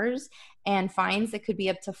behind bars and fines that could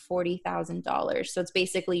be up to $40,000. So it's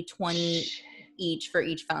basically 20 each for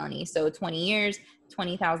each felony. So 20 years,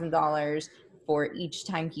 $20,000 for each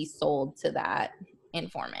time he sold to that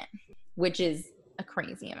informant, which is a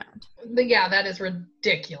crazy amount. Yeah, that is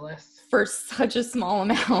ridiculous. For such a small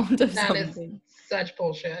amount of something. That is such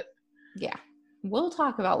bullshit. Yeah. We'll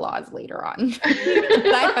talk about laws later on.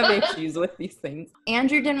 I have issues with these things.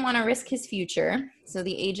 Andrew didn't want to risk his future, so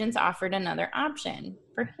the agents offered another option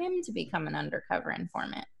for him to become an undercover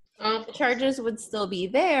informant. The charges would still be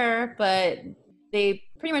there, but they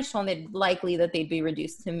pretty much told him that they'd be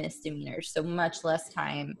reduced to misdemeanors, so much less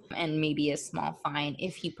time and maybe a small fine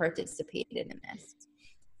if he participated in this.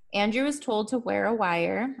 Andrew was told to wear a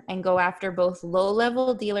wire and go after both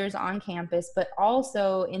low-level dealers on campus, but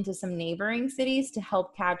also into some neighboring cities to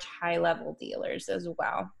help catch high-level dealers as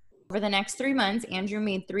well. Over the next 3 months, Andrew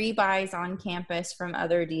made 3 buys on campus from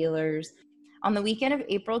other dealers. On the weekend of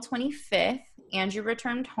April 25th, Andrew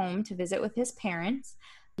returned home to visit with his parents.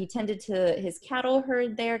 He tended to his cattle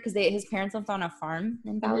herd there because his parents lived on a farm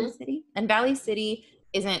in Valley City. And Valley City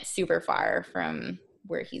isn't super far from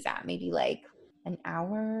where he's at, maybe an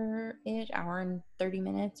hour-ish, hour and 30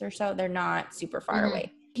 minutes or so. They're not super far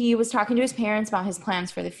away. He was talking to his parents about his plans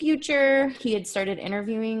for the future. He had started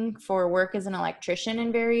interviewing for work as an electrician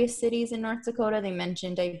in various cities in North Dakota. They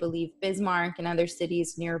mentioned, I believe, Bismarck and other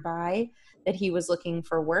cities nearby that he was looking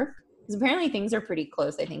for work. Because apparently things are pretty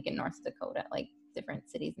close, I think, in North Dakota, like different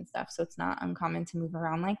cities and stuff. So it's not uncommon to move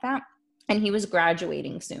around like that. And he was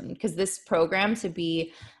graduating soon because this program to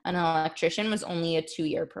be an electrician was only a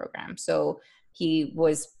 2-year program. So he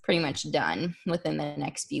was pretty much done within the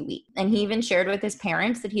next few weeks. And he even shared with his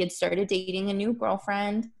parents that he had started dating a new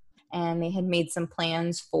girlfriend and they had made some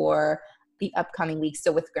plans for the upcoming weeks.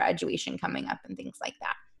 So with graduation coming up and things like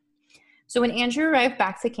that. So when Andrew arrived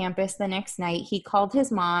back to campus the next night, he called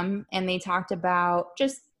his mom and they talked about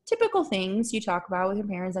just typical things you talk about with your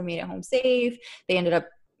parents. I made it home safe. They ended up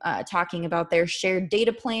talking about their shared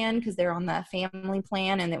data plan because they're on the family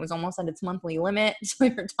plan and it was almost at its monthly limit. So we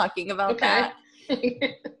were talking about that.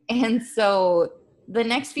 And so the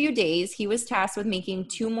next few days, he was tasked with making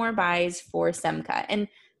 2 more buys for Semka. And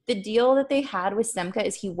the deal that they had with Semka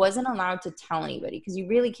is he wasn't allowed to tell anybody because you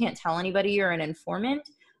really can't tell anybody you're an informant.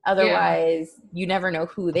 Otherwise, you never know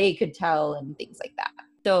who they could tell and things like that.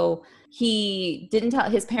 So he didn't tell.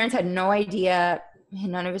 His parents had no idea.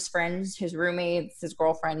 None of his friends, his roommates, his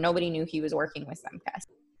girlfriend, nobody knew he was working with Semka.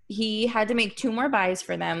 He had to make 2 more buys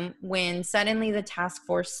for them when suddenly the task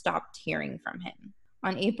force stopped hearing from him.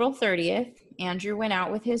 On April 30th, Andrew went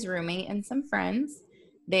out with his roommate and some friends.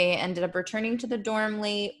 They ended up returning to the dorm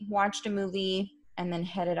late, watched a movie, and then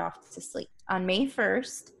headed off to sleep. On May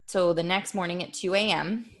 1st, so the next morning at 2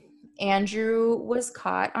 a.m., Andrew was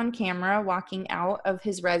caught on camera walking out of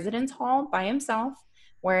his residence hall by himself,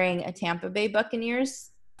 wearing a Tampa Bay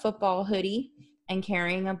Buccaneers football hoodie and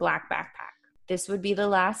carrying a black backpack. This would be the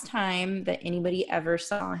last time that anybody ever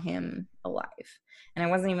saw him alive. And it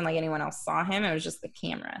wasn't even like anyone else saw him. It was just the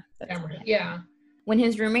camera. Yeah. When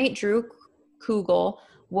his roommate, Drew Kugel,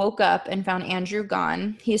 woke up and found Andrew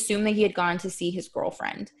gone, he assumed that he had gone to see his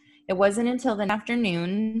girlfriend. It wasn't until the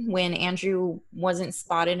afternoon when Andrew wasn't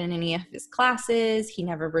spotted in any of his classes, he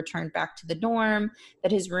never returned back to the dorm,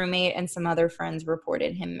 that his roommate and some other friends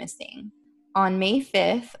reported him missing. On May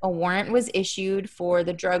 5th, a warrant was issued for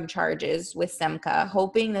the drug charges with Semka,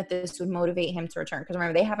 hoping that this would motivate him to return. Because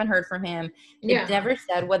remember, they haven't heard from him. They never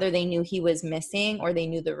said whether they knew he was missing or they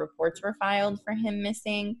knew the reports were filed for him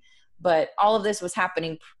missing. But all of this was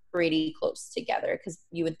happening pretty close together because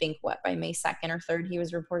you would think, by May 2nd or 3rd, he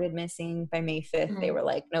was reported missing. By May 5th, they were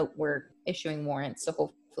like, nope, we're issuing warrants. So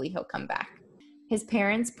hopefully he'll come back. His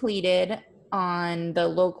parents pleaded on the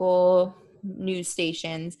local news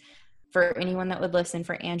stations for anyone that would listen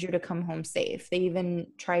for Andrew to come home safe. They even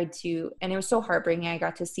tried to, and it was so heartbreaking. I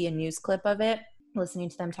got to see a news clip of it, listening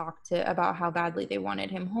to them talk about how badly they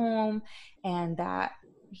wanted him home and that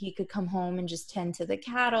he could come home and just tend to the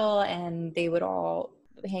cattle and they would all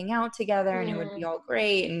hang out together and it would be all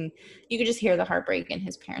great. And you could just hear the heartbreak in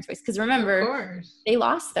his parents' voice. Because remember, they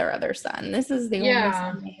lost their other son. This is the only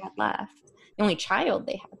son they had left, the only child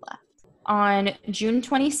they had left. On June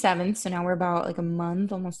 27th, so now we're about like a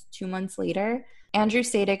month, almost 2 months later, Andrew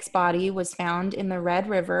Sadek's body was found in the Red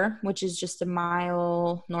River, which is just a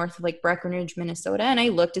mile north of like Breckenridge, Minnesota. And I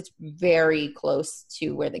looked, it's very close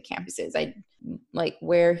to where the campus is.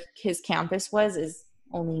 Where his campus was is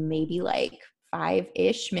only maybe like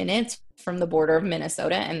 5-ish minutes from the border of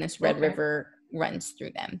Minnesota, and this Red River runs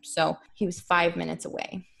through them. So he was 5 minutes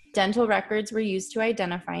away. Dental records were used to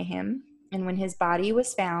identify him. And when his body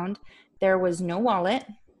was found, there was no wallet,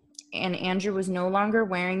 and Andrew was no longer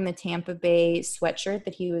wearing the Tampa Bay sweatshirt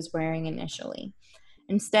that he was wearing initially.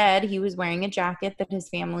 Instead, he was wearing a jacket that his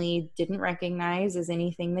family didn't recognize as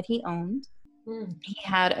anything that he owned. He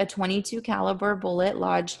had a .22 caliber bullet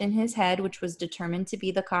lodged in his head, which was determined to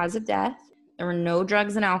be the cause of death. There were no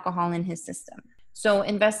drugs and alcohol in his system. So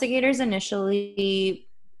investigators initially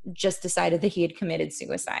just decided that he had committed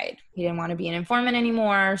suicide. He didn't want to be an informant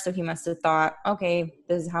anymore, so he must have thought, okay,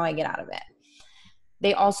 this is how I get out of it.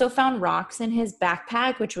 They also found rocks in his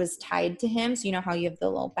backpack, which was tied to him. So you know how you have the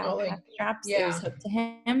little backpack straps? It was hooked to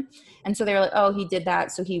him. And so they were like, oh, he did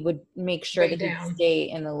that so he would make sure that he'd stay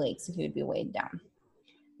in the lake, so he would be weighed down.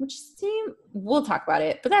 Which we'll talk about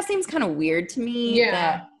it, but that seems kind of weird to me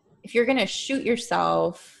that if you're going to shoot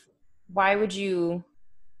yourself, why would you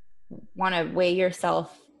want to weigh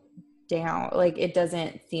yourself down? Like, it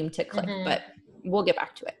doesn't seem to click, but we'll get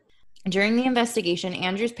back to it. During the investigation,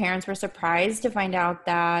 Andrew's parents were surprised to find out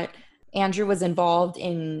that Andrew was involved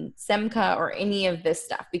in Semka or any of this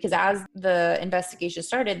stuff, because as the investigation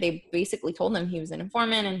started, they basically told him he was an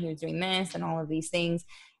informant and he was doing this and all of these things,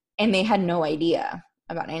 and they had no idea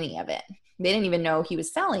about any of it. They didn't even know he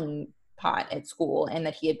was selling pot at school and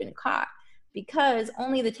that he had been caught, because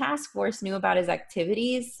only the task force knew about his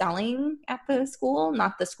activities selling at the school,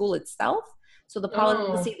 not the school itself. So the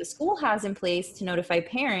policy the school has in place to notify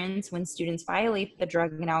parents when students violate the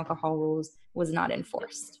drug and alcohol rules was not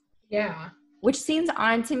enforced. Yeah. Which seems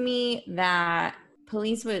odd to me that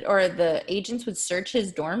police would, or the agents would search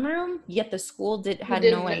his dorm room, yet the school had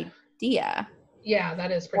no idea. Yeah,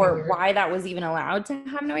 that is pretty weird. Or why that was even allowed to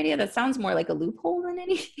have no idea. That sounds more like a loophole than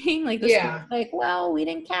anything. Like the school's like, well, we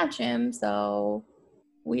didn't catch him, so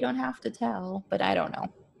we don't have to tell. But I don't know.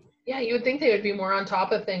 Yeah, you would think they would be more on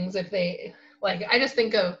top of things if they, like, I just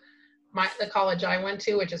think of the college I went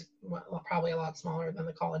to, which is probably a lot smaller than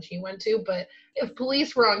the college he went to. But if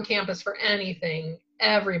police were on campus for anything,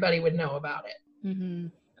 everybody would know about it. Mm-hmm.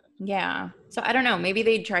 Yeah. So I don't know. Maybe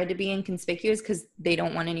they tried to be inconspicuous because they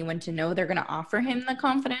don't want anyone to know they're going to offer him the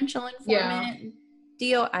confidential informant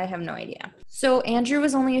deal. I have no idea. So Andrew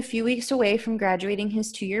was only a few weeks away from graduating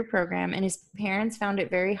his 2-year program, and his parents found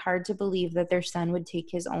it very hard to believe that their son would take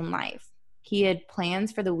his own life. He had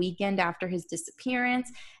plans for the weekend after his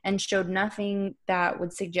disappearance and showed nothing that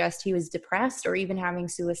would suggest he was depressed or even having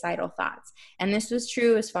suicidal thoughts. And this was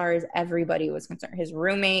true as far as everybody was concerned. His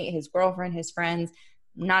roommate, his girlfriend, his friends,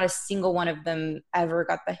 not a single one of them ever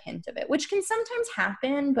got the hint of it, which can sometimes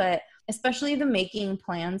happen, but especially the making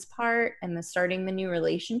plans part and the starting the new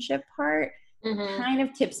relationship part kind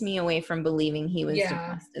of tips me away from believing he was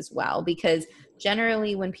depressed as well, because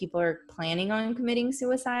generally when people are planning on committing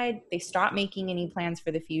suicide, they stop making any plans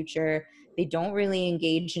for the future. They don't really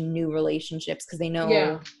engage in new relationships because they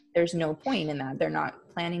know there's no point in that. They're not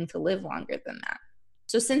planning to live longer than that.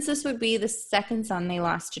 So since this would be the second son they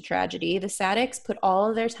lost to tragedy, the Sadeks put all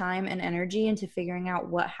of their time and energy into figuring out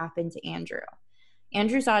what happened to Andrew.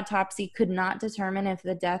 Andrew's autopsy could not determine if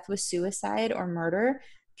the death was suicide or murder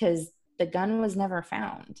because the gun was never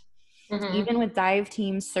found. Even with dive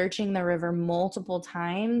teams searching the river multiple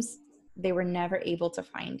times, they were never able to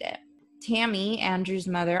find it. Tammy, Andrew's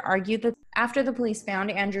mother, argued that after the police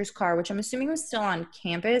found Andrew's car, which I'm assuming was still on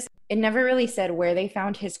campus, it never really said where they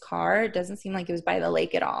found his car. It doesn't seem like it was by the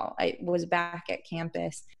lake at all. It was back at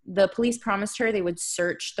campus. The police promised her they would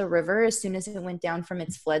search the river as soon as it went down from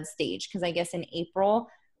its flood stage, because I guess in April,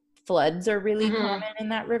 floods are really common in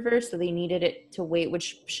that river, so they needed it to wait,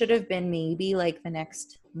 which should have been maybe like the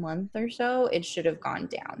next month or so. It should have gone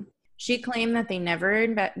down. She claimed that they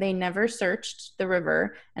never searched the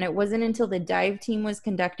river, and it wasn't until the dive team was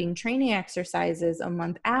conducting training exercises a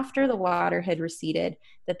month after the water had receded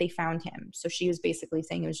that they found him. So she was basically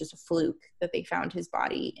saying it was just a fluke that they found his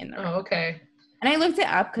body in the river. Oh, okay. And I looked it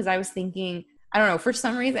up because I was thinking, I don't know, for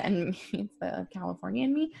some reason, and it's the California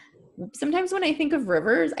in me, sometimes when I think of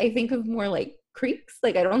rivers, I think of more like creeks.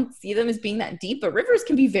 Like I don't see them as being that deep, but rivers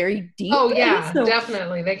can be very deep. Oh yeah,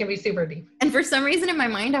 definitely. They can be super deep. And for some reason in my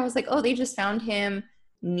mind, I was like, oh, they just found him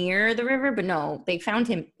near the river, but no, they found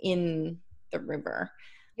him in the river.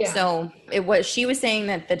 Yeah. So she was saying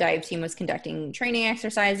that the dive team was conducting training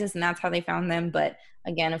exercises and that's how they found them. But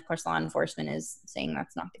again, of course, law enforcement is saying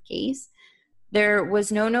that's not the case. There was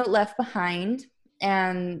no note left behind.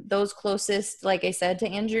 And those closest, like I said, to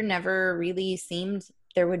Andrew never really seemed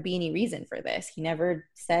there would be any reason for this. He never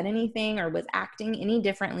said anything or was acting any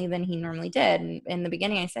differently than he normally did. And in the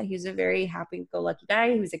beginning, I said he was a very happy-go-lucky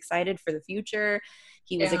guy. He was excited for the future.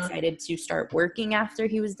 He was excited to start working after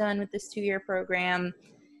he was done with this 2-year program.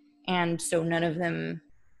 And so none of them,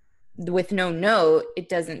 with no note, it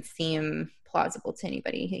doesn't seem plausible to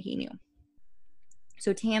anybody he knew.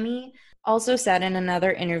 So Tammy also said in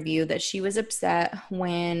another interview that she was upset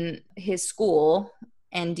when his school,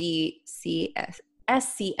 SCS,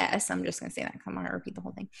 I'm just going to say that. I'm going to repeat the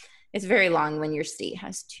whole thing. It's very long when your state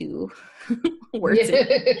has 2 words.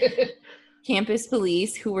 Campus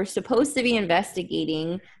police, who were supposed to be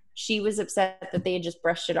investigating, she was upset that they had just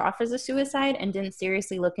brushed it off as a suicide and didn't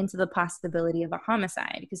seriously look into the possibility of a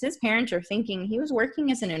homicide, because his parents are thinking he was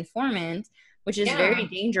working as an informant, which is very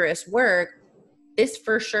dangerous work. This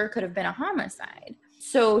for sure could have been a homicide.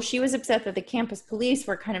 So she was upset that the campus police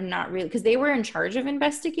were kind of not really, because they were in charge of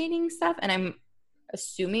investigating stuff. And I'm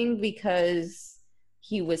assuming because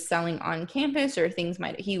he was selling on campus or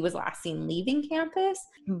he was last seen leaving campus.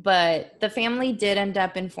 But the family did end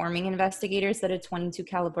up informing investigators that a .22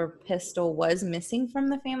 caliber pistol was missing from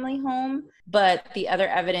the family home, but the other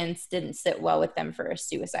evidence didn't sit well with them for a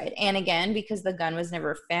suicide. And again, because the gun was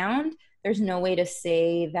never found, there's no way to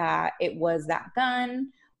say that it was that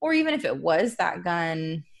gun, or even if it was that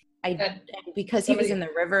gun, because he was in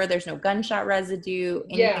the river, there's no gunshot residue,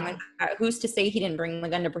 anything like that. Who's to say he didn't bring the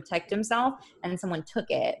gun to protect himself and someone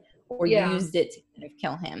took it or used it to kind of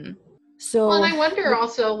kill him? So, well, and I wonder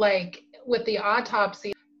also, like, with the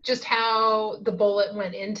autopsy, just how the bullet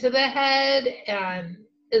went into the head, and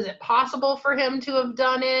is it possible for him to have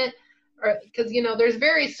done it? Or because there's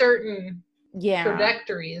very certain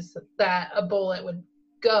trajectories that a bullet would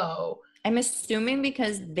go. I'm assuming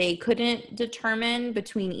because they couldn't determine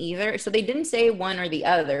between either. So they didn't say one or the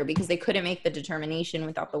other because they couldn't make the determination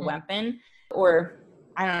without the weapon. Or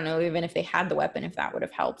I don't know, even if they had the weapon, if that would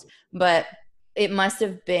have helped. But it must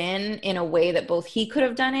have been in a way that both he could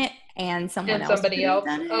have done it and someone else could have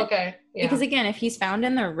done it. Okay. Yeah. Because again, if he's found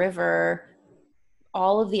in the river,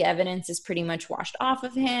 all of the evidence is pretty much washed off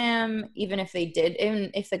of him. Even if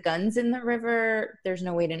if the gun's in the river, there's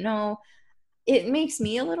no way to know. It makes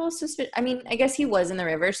me a little suspicious. I mean, I guess he was in the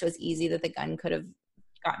river, so it's easy that the gun could have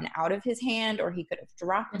gotten out of his hand, or he could have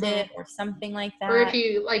dropped it, or something like that. Or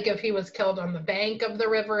if he was killed on the bank of the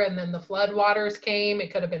river and then the floodwaters came,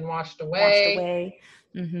 it could have been washed away.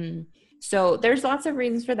 Mm-hmm. So there's lots of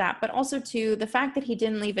reasons for that, but also too, the fact that he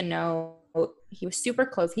didn't leave a note. He was super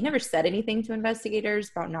close. He never said anything to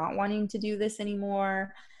investigators about not wanting to do this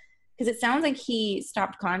anymore. Because it sounds like he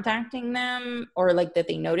stopped contacting them, or like that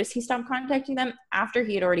they noticed he stopped contacting them after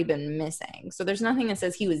he had already been missing. So there's nothing that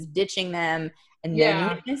says he was ditching them and then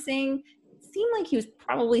went missing. It seemed like he was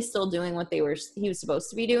probably still doing what he was supposed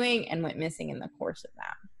to be doing and went missing in the course of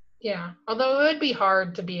that. Yeah. Although it would be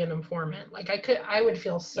hard to be an informant. Like I would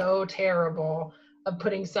feel so terrible of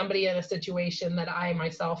putting somebody in a situation that I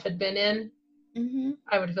myself had been in. Mm-hmm.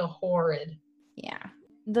 I would feel horrid. Yeah.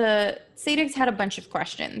 The Sadeks had a bunch of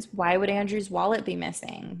questions. Why would Andrew's wallet be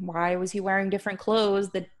missing? Why was he wearing different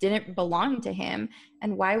clothes that didn't belong to him?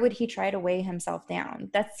 And why would he try to weigh himself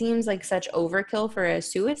down? That seems like such overkill for a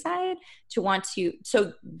suicide to want to.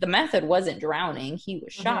 So the method wasn't drowning. He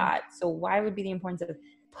was shot. So why would be the importance of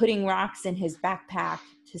putting rocks in his backpack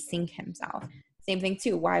to sink himself? Same thing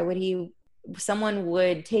too. Why would someone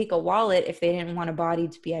would take a wallet if they didn't want a body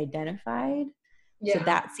to be identified? Yeah. So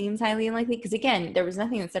that seems highly unlikely because, again, there was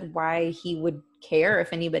nothing that said why he would care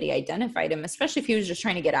if anybody identified him, especially if he was just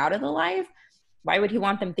trying to get out of the life. Why would he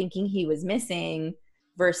want them thinking he was missing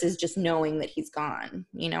versus just knowing that he's gone,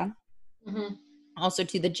 Mm-hmm. Also,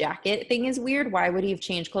 the jacket thing is weird. Why would he have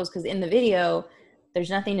changed clothes? Because in the video,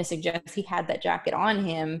 there's nothing to suggest he had that jacket on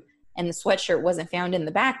him, and the sweatshirt wasn't found in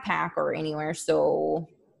the backpack or anywhere. So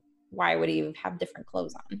why would he have different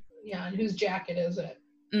clothes on? Yeah, and whose jacket is it?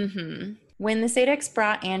 Mm-hmm. When the Sadeks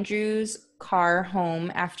brought Andrew's car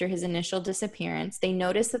home after his initial disappearance, they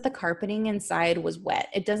noticed that the carpeting inside was wet.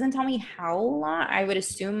 It doesn't tell me how long. I would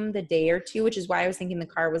assume the day or two, which is why I was thinking the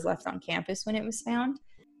car was left on campus when it was found.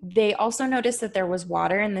 They also noticed that there was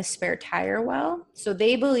water in the spare tire well. So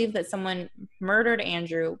they believe that someone murdered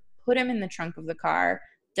Andrew, put him in the trunk of the car,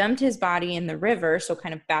 dumped his body in the river, so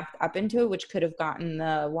kind of backed up into it, which could have gotten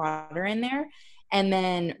the water in there, and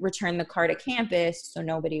then returned the car to campus so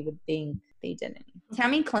nobody would think they didn't.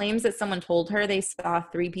 Tammy claims that someone told her they saw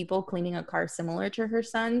 3 people cleaning a car similar to her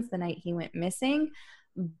son's the night he went missing,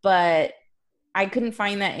 but I couldn't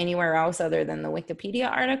find that anywhere else other than the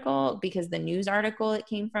Wikipedia article because the news article it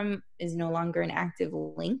came from is no longer an active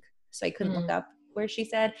link, so I couldn't look up where she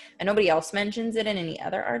said, and nobody else mentions it in any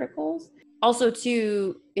other articles. Also,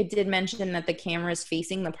 too, it did mention that the cameras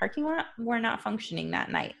facing the parking lot were not functioning that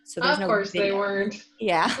night. So there's no video. Of course they weren't.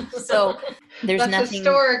 Yeah. So there's That's nothing.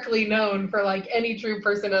 Historically known for like any true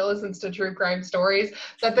person that listens to true crime stories,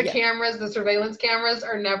 that the cameras, the surveillance cameras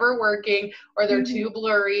are never working, or they're too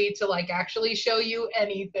blurry to like actually show you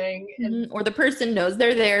anything. Or the person knows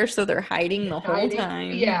they're there, so they're hiding the whole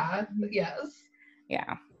time. Yeah. Yes.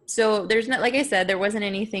 Yeah. So there's not, like I said, there wasn't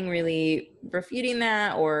anything really refuting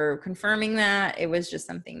that or confirming that. It was just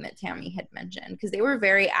something that Tammy had mentioned because they were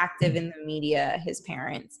very active in the media, his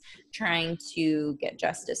parents, trying to get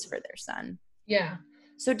justice for their son. Yeah.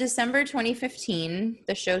 So December 2015,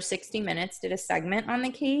 the show 60 Minutes did a segment on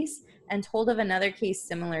the case and told of another case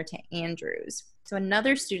similar to Andrew's. So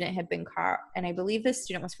another student had been caught, and I believe this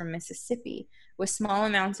student was from Mississippi, with small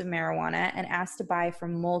amounts of marijuana and asked to buy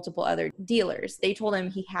from multiple other dealers. They told him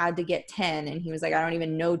he had to get 10, and he was like, I don't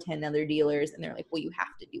even know 10 other dealers. And they're like, well, you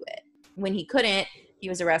have to do it. When he couldn't, he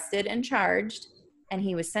was arrested and charged, and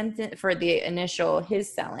he was sentenced for the initial,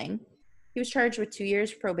 his selling. He was charged with 2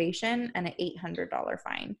 years probation and an $800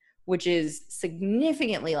 fine, which is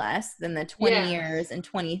significantly less than the 20 years and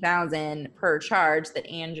 $20,000 per charge that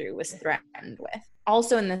Andrew was threatened with.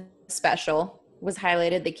 Also in the special was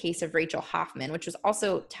highlighted the case of Rachel Hoffman, which was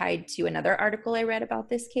also tied to another article I read about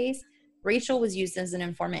this case. Rachel was used as an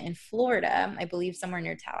informant in Florida, I believe somewhere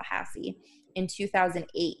near Tallahassee, in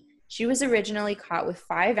 2008. She was originally caught with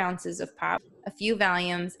 5 ounces of pot, a few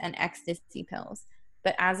Valiums, and ecstasy pills.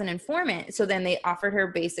 But as an informant, so then they offered her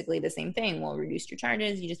basically the same thing. We'll reduce your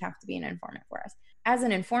charges. You just have to be an informant for us. As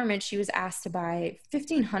an informant, she was asked to buy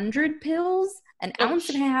 1,500 pills, an ounce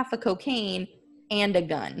and a half of cocaine, and a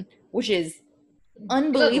gun, which is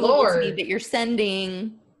unbelievable to me that you're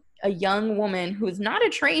sending a young woman who is not a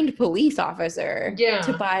trained police officer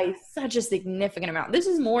to buy such a significant amount. This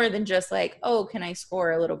is more than just like, oh, can I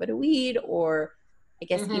score a little bit of weed, or I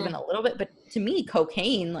guess even a little bit. But to me,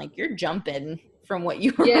 cocaine, like, you're jumping from what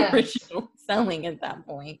you were originally selling at that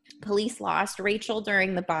point. Police lost Rachel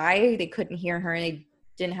during the buy. They couldn't hear her. They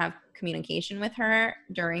didn't have communication with her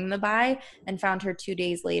during the buy, and found her 2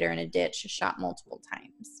 days later in a ditch, shot multiple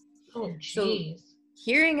times. Oh, geez. So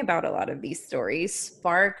hearing about a lot of these stories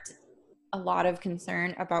sparked a lot of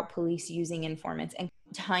concern about police using informants and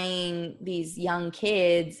tying these young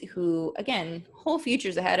kids who, again, whole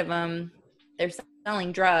futures ahead of them. They're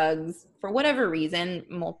selling drugs for whatever reason,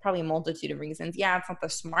 probably a multitude of reasons. Yeah, it's not the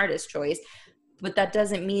smartest choice, but that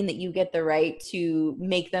doesn't mean that you get the right to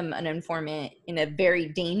make them an informant in a very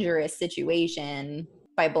dangerous situation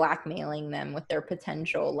by blackmailing them with their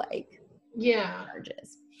potential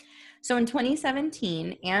charges. So in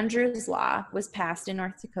 2017, Andrews Law was passed in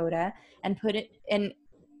North Dakota and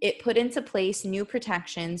it put into place new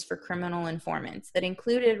protections for criminal informants that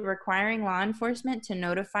included requiring law enforcement to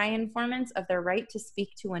notify informants of their right to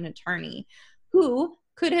speak to an attorney who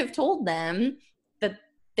could have told them that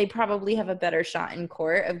they probably have a better shot in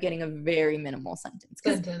court of getting a very minimal sentence.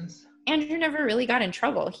 Andrew never really got in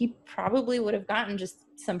trouble. He probably would have gotten just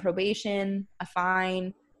some probation, a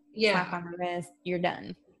fine, slap on the wrist, you're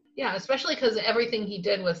done. Yeah, especially because everything he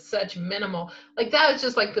did was such minimal. Like, that was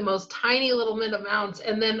just like the most tiny little amounts.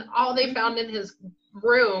 And then all they found in his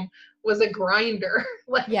room was a grinder.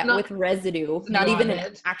 With residue, not even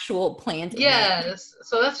an actual plant. Yes.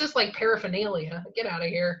 So that's just like paraphernalia. Get out of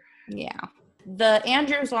here. Yeah. The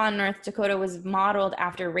Andrews Law in North Dakota was modeled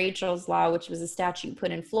after Rachel's Law, which was a statute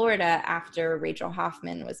put in Florida after Rachel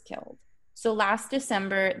Hoffman was killed. So last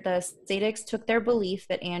December, the Sadeks took their belief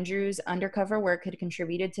that Andrew's undercover work had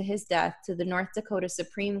contributed to his death to the North Dakota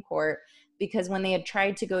Supreme Court, because when they had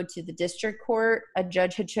tried to go to the district court, a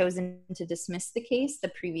judge had chosen to dismiss the case the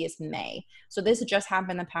previous May. So this just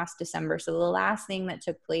happened the past December. So the last thing that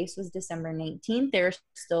took place was December 19th.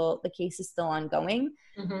 The case is still ongoing.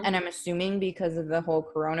 And I'm assuming because of the whole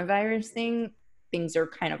coronavirus thing, things are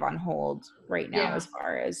kind of on hold right now as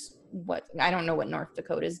far as I don't know what North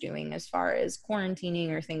Dakota is doing as far as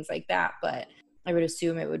quarantining or things like that, but I would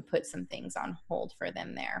assume it would put some things on hold for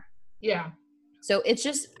them there. Yeah. So it's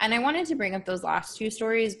just, and I wanted to bring up those last two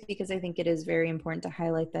stories because I think it is very important to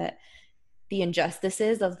highlight that the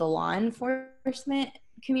injustices of the law enforcement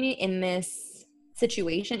community in this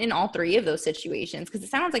situation, in all three of those situations, because it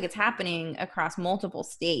sounds like it's happening across multiple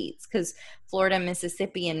states, because Florida,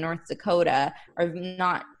 Mississippi, and North Dakota are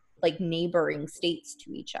not like neighboring states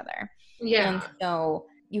to each other. Yeah. And so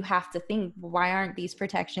you have to think, why aren't these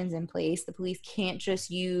protections in place? The police can't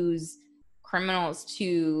just use criminals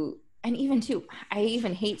I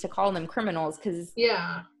even hate to call them criminals, because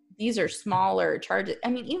these are smaller charges.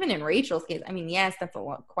 I mean, even in Rachel's case, I mean, yes, that's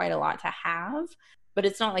quite a lot to have, but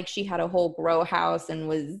it's not like she had a whole grow house and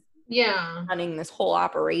was running this whole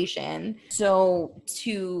operation. So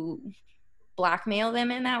to blackmail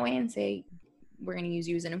them in that way and say, we're going to use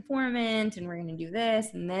you as an informant and we're going to do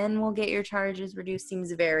this and then we'll get your charges reduced,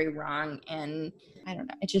 seems very wrong. And I don't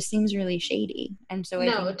know, it just seems really shady. And so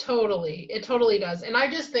it totally does. And I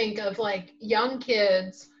just think of like young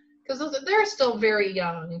kids, because they're still very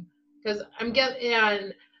young, because they have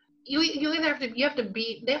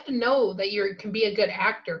to know that you can be a good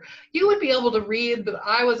actor. You would be able to read that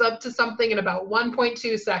I was up to something in about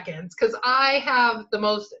 1.2 seconds, because I have the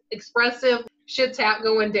most expressive shit's hat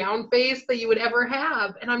going down face that you would ever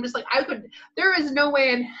have. And I'm just like, there is no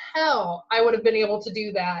way in hell I would have been able to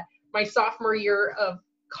do that my sophomore year of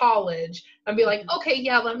college and be like, okay,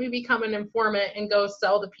 yeah, let me become an informant and go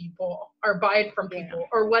sell to people or buy it from people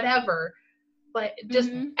or whatever. But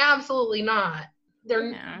just absolutely not.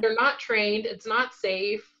 They're not trained. It's not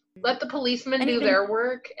safe. Let the policemen do their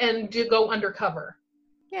work and go undercover.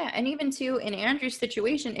 Yeah, and even too, in Andrew's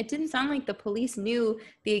situation, it didn't sound like the police knew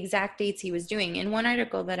the exact dates he was doing. In one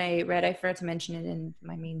article that I read, I forgot to mention it in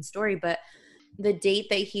my main story, but the date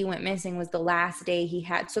that he went missing was the last day he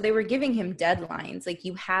had. So they were giving him deadlines, like,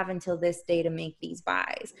 you have until this day to make these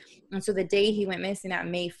buys. And so the day he went missing, that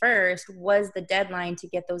May 1st, was the deadline to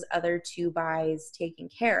get those other two buys taken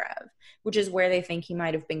care of, which is where they think he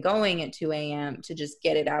might have been going at 2 a.m. to just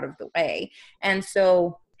get it out of the way. And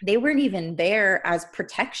so they weren't even there as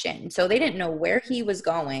protection. So they didn't know where he was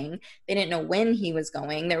going. They didn't know when he was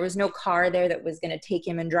going. There was no car there that was going to take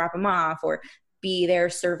him and drop him off or be there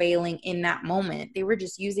surveilling in that moment. They were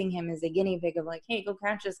just using him as a guinea pig of like, hey, go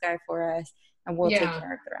catch this guy for us and we'll take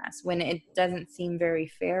care of the rest, when it doesn't seem very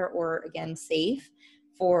fair or, again, safe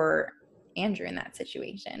for Andrew in that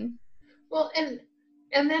situation. Well,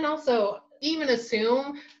 and then also even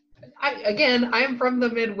assume, I'm from the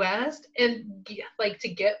Midwest, and like to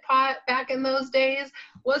get pot back in those days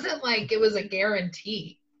wasn't like it was a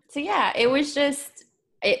guarantee. So yeah,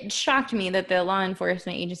 it shocked me that the law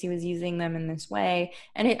enforcement agency was using them in this way.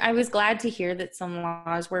 And I was glad to hear that some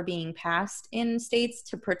laws were being passed in states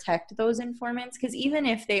to protect those informants, because even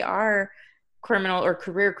if they are criminal or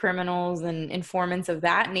career criminals and informants of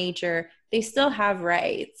that nature, they still have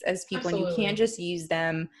rights as people. Absolutely. And you can't just use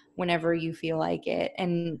them whenever you feel like it.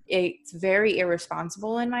 And it's very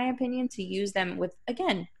irresponsible, in my opinion, to use them with,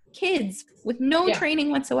 again, kids with no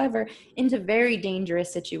training whatsoever into very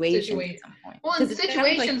dangerous situations at some point. Well, in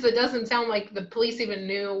situations that doesn't sound like the police even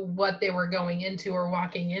knew what they were going into or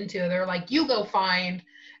walking into. They're like, you go find.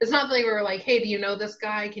 It's not that they were like, hey, do you know this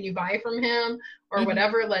guy? Can you buy from him? Or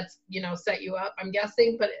whatever, let's, set you up, I'm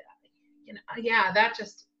guessing. But,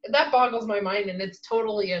 that boggles my mind, and it's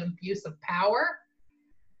totally an abuse of power.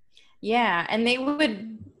 Yeah, and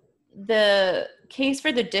the case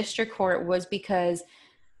for the district court was because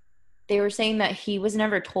they were saying that he was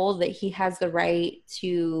never told that he has the right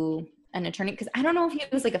to an attorney, because I don't know if he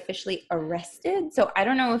was like officially arrested. So I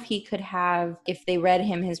don't know if he could have, if they read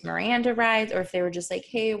him his Miranda rights, or if they were just like,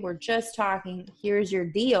 hey, we're just talking, here's your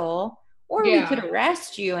deal, or we could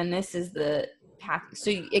arrest you and this is the path.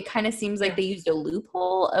 So it kind of seems like they used a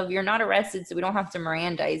loophole of, you're not arrested, so we don't have to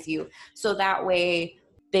Mirandize you. So that way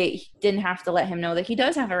they didn't have to let him know that he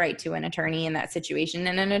does have a right to an attorney in that situation.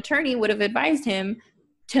 And an attorney would have advised him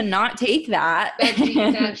to not take that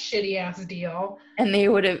shitty ass deal. And he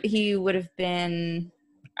would have been,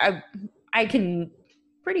 I can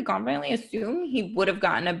pretty confidently assume he would have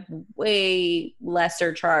gotten a way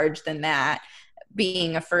lesser charge than that,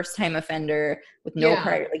 being a first time offender with no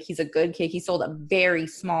prior, like he's a good kid. He sold a very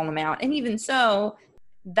small amount. And even so,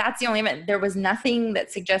 that's the only amount. There was nothing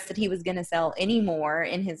that suggested he was going to sell any more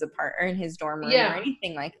in his apartment or in his dorm room or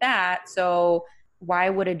anything like that. So why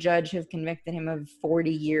would a judge have convicted him of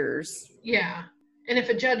 40 years? Yeah. And if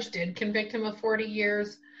a judge did convict him of 40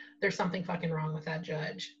 years, there's something fucking wrong with that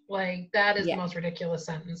judge. Like, that is the most ridiculous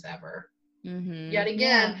sentence ever. Mm-hmm. Yet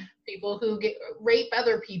again, people who rape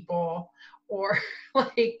other people or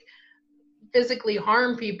like physically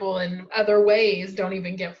harm people in other ways don't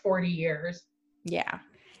even get 40 years. Yeah.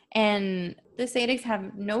 And the Sadeks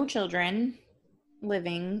have no children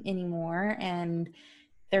living anymore, and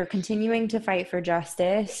they're continuing to fight for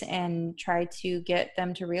justice and try to get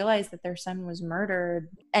them to realize that their son was murdered.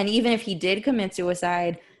 And even if he did commit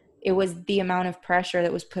suicide, it was the amount of pressure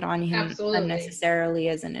that was put on him unnecessarily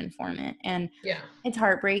as an informant. And it's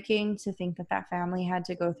heartbreaking to think that family had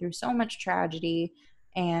to go through so much tragedy,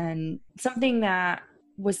 and something that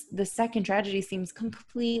was the second tragedy seems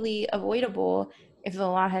completely avoidable if the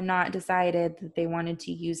law had not decided that they wanted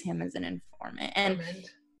to use him as an informant. And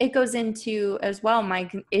it goes into as well my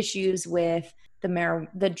issues with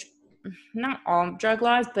not all drug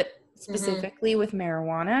laws, but specifically with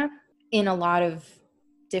marijuana in a lot of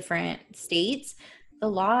different states. The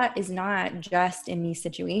law is not just in these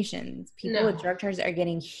situations. People with drug charges are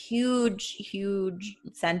getting huge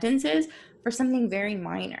sentences for something very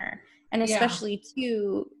minor. And especially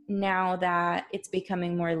too, now that it's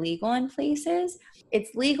becoming more legal in places,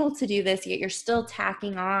 it's legal to do this, yet you're still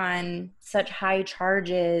tacking on such high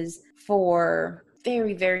charges for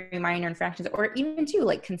very, very minor infractions, or even too,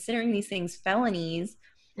 like considering these things felonies,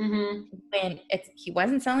 when he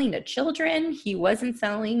wasn't selling to children, he wasn't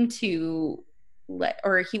selling he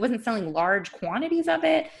wasn't selling large quantities of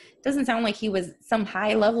it. Doesn't sound like he was some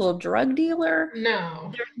high level drug dealer.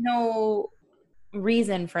 No. There's no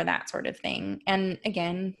reason for that sort of thing. And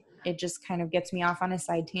again, it just kind of gets me off on a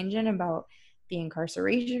side tangent about the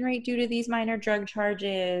incarceration rate due to these minor drug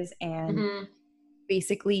charges, and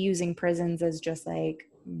basically using prisons as just like,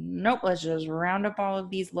 nope, let's just round up all of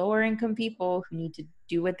these lower income people who need to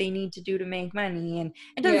do what they need to do to make money. And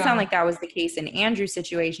it doesn't sound like that was the case in Andrew's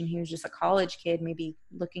situation. He was just a college kid, maybe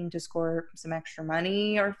looking to score some extra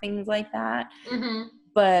money or things like that.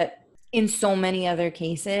 But in so many other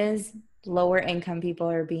cases, lower income people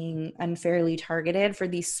are being unfairly targeted for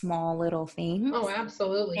these small little things. Oh,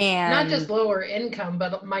 absolutely. And not just lower income,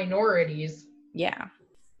 but minorities. Yeah.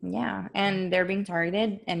 And they're being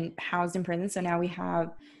targeted and housed in prison. So now we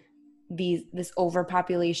have this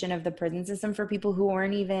overpopulation of the prison system for people who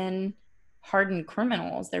aren't even hardened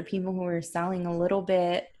criminals. They're people who are selling a little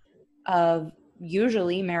bit of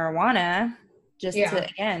usually marijuana just to,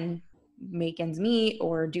 again, make ends meet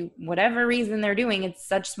or do whatever reason they're doing. It's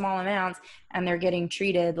such small amounts, and they're getting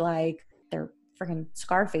treated like they're freaking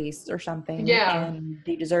Scarface or something, and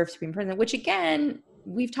they deserve to be in prison, which, again,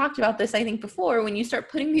 we've talked about this, I think, before. When you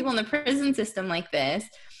start putting people in the prison system like this,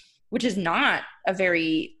 which is not a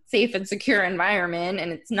very safe and secure environment,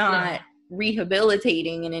 and it's not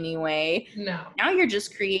rehabilitating in any way. No. Now you're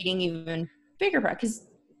just creating even bigger problems, because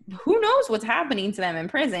who knows what's happening to them in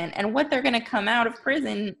prison and what they're going to come out of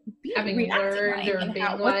prison having learned or and being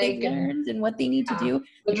what they've learned and what they need to do.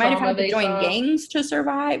 The you might have had to join gangs to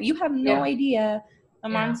survive. You have no idea the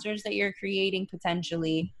monsters that you're creating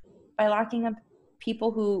potentially by locking up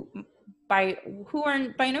people who are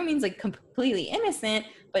by no means like completely innocent,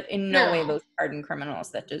 but in no way those hardened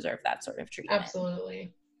criminals that deserve that sort of treatment.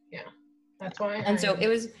 Absolutely. Yeah. That's why. And so it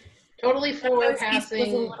was totally for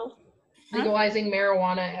legalizing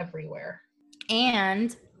marijuana everywhere.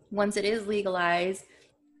 And once it is legalized,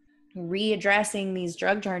 readdressing these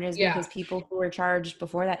drug charges, because people who were charged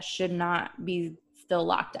before that should not be still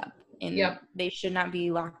locked up. They should not be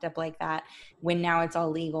locked up like that when now it's all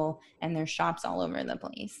legal and there's shops all over the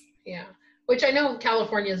place. Yeah. Which I know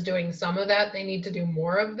California is doing some of that. They need to do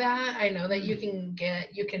more of that. I know that you can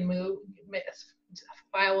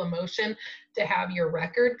file a motion to have your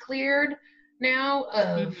record cleared now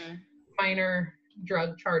of minor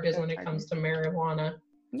drug charges when it comes to marijuana.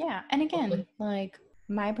 Yeah. And again, like,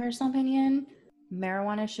 my personal opinion,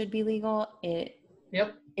 marijuana should be legal.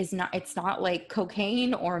 It's not like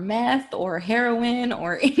cocaine or meth or heroin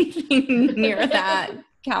or anything near that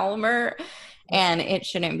caliber. And it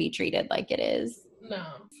shouldn't be treated like it is. No.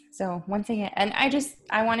 So once again, and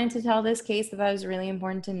I wanted to tell this case that it was really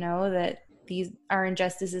important to know that these are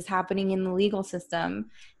injustices happening in the legal system.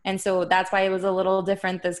 And so that's why it was a little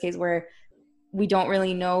different this case, where we don't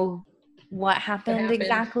really know what happened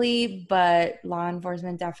exactly, but law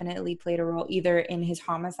enforcement definitely played a role either in his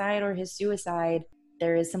homicide or his suicide.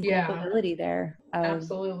 There is some culpability there of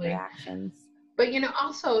their actions. But,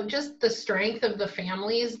 also just the strength of the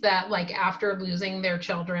families that, like, after losing their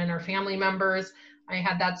children or family members,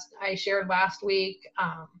 I shared last week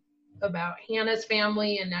about Hannah's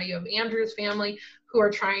family, and now you have Andrew's family, who are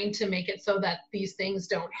trying to make it so that these things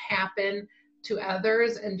don't happen to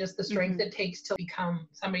others, and just the strength it takes to become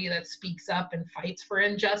somebody that speaks up and fights for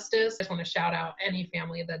injustice. I just want to shout out any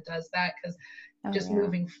family that does that, because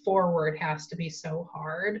moving forward has to be so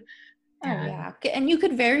hard. And you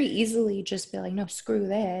could very easily just be like, no, screw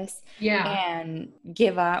this. And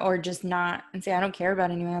give up, or just not, and say, I don't care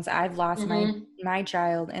about anyone else. I've lost my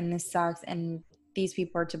child, and this sucks, and these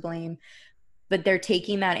people are to blame. But they're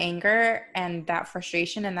taking that anger and that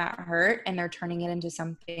frustration and that hurt, and they're turning it into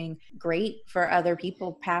something great for other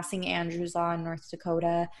people, passing Andrew's Law in North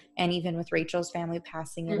Dakota, and even with Rachel's family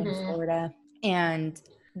passing it in Florida, and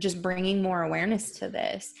just bringing more awareness to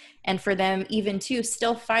this. And for them even to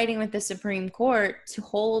still fighting with the Supreme Court to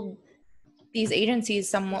hold these agencies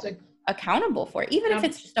somewhat accountable for it. Even if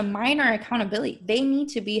it's just a minor accountability, they need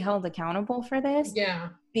to be held accountable for this.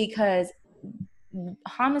 Because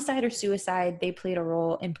homicide or suicide, they played a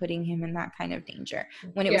role in putting him in that kind of danger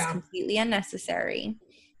when it was completely unnecessary.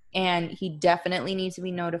 And he definitely needs to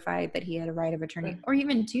be notified that he had a right of attorney, or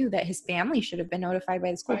even too, that his family should have been notified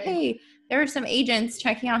by the school. Hey, there are some agents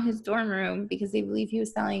checking out his dorm room because they believe he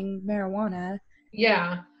was selling marijuana.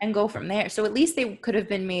 And go from there. So at least they could have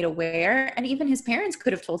been made aware. And even his parents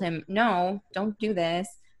could have told him, no, don't do this.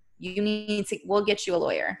 We'll get you a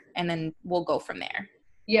lawyer, and then we'll go from there.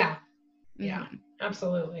 Yeah,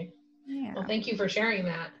 absolutely. Well, thank you for sharing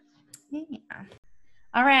that.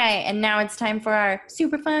 All right, and now it's time for our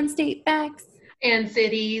super fun state facts. And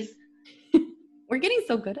cities. We're getting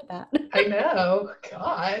so good at that. I know.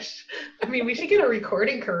 Gosh. I mean, we should get a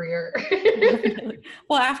recording career.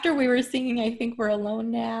 Well, after we were singing I Think We're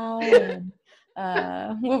Alone Now, and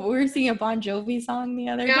we were singing a Bon Jovi song the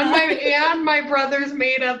other day. And my brothers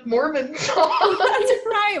made up Mormon song. That's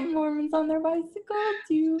right. Mormons on their bicycle.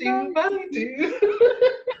 Do.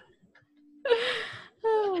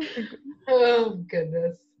 Oh,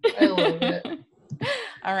 goodness. I love it.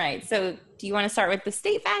 All right. So do you want to start with the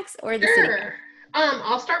state facts or the city facts?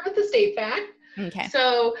 I'll start with the state fact. Okay.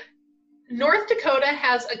 So North Dakota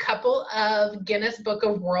has a couple of Guinness Book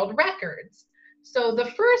of World Records. So the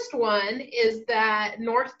first one is that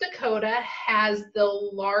North Dakota has the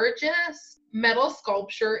largest metal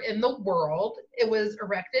sculpture in the world. It was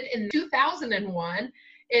erected in 2001.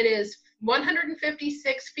 It is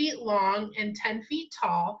 156 feet long and 10 feet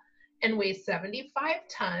tall. and weighs 75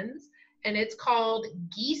 tons, and it's called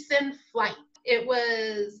Geese in Flight. It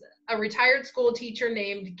was a retired school teacher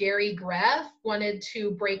named Gary Greff wanted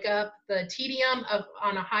to break up the tedium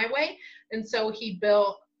on a highway, and so he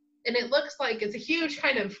built, and it looks like it's a huge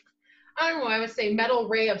kind of, I don't know, I would say metal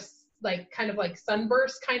ray of like kind of like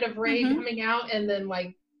sunburst kind of ray coming out, and then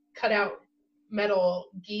like cut out metal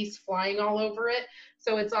geese flying all over it.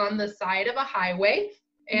 So it's on the side of a highway.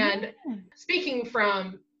 And speaking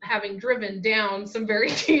from having driven down some very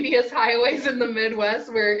tedious highways in the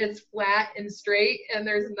Midwest where it's flat and straight and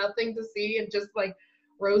there's nothing to see and just like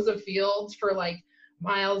rows of fields for like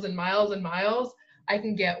miles and miles and miles, I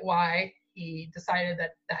can get why he decided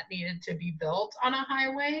that that needed to be built on a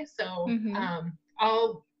highway. So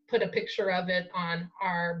I'll put a picture of it on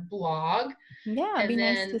our blog. Yeah, it'd be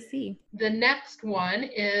nice to see. The next one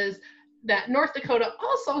is that North Dakota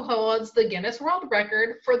also holds the Guinness World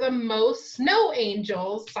Record for the most snow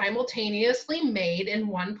angels simultaneously made in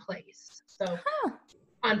one place. So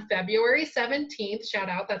on February 17th, shout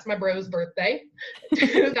out, that's my bro's birthday,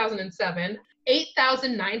 2007,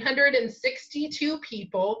 8,962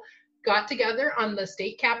 people got together on the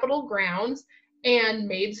state capitol grounds and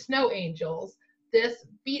made snow angels. This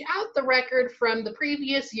beat out the record from the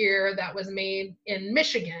previous year that was made in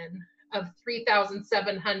Michigan of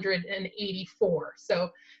 3,784. So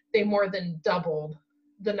they more than doubled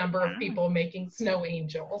the number of people making snow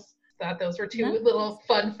angels. Thought those were two little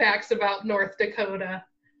fun facts about North Dakota.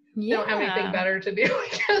 Yeah. Don't have anything better to do.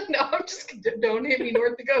 No, I'm just, don't hit me,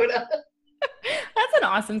 North Dakota. That's an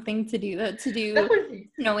awesome thing to do,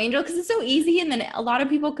 snow angel, because it's so easy, and then a lot of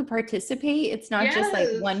people could participate. It's not just like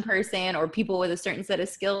one person or people with a certain set of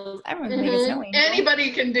skills. Everyone can make a snow angel.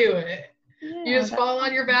 Anybody can do it. Yeah, you just fall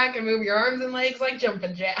on your back and move your arms and legs like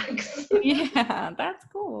jumping jacks. Yeah, that's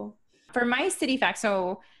cool. For my city fact,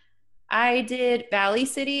 so I did Valley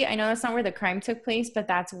City. I know that's not where the crime took place, but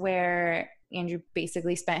that's where Andrew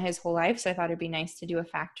basically spent his whole life. So I thought it'd be nice to do a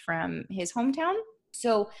fact from his hometown.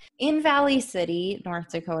 So in Valley City, North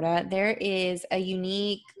Dakota, there is a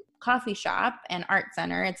unique coffee shop and art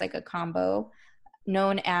center. It's like a combo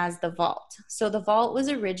known as the Vault. So the Vault was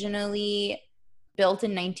originally built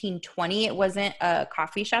in 1920. It wasn't a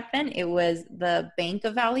coffee shop then. It was the Bank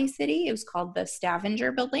of Valley City. It was called the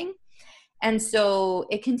Stavanger Building. And so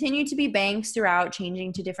it continued to be banks throughout,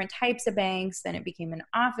 changing to different types of banks. Then it became an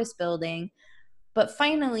office building. But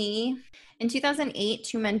finally, in 2008,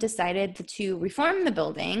 two men decided to reform the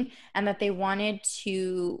building and that they wanted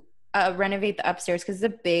to renovate the upstairs because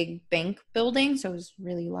it's a big bank building, so it was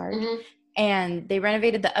really large. And they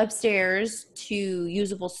renovated the upstairs to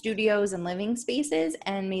usable studios and living spaces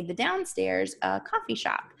and made the downstairs a coffee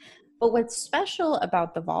shop. But what's special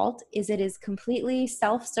about the Vault is it is completely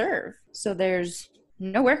self-serve. So there's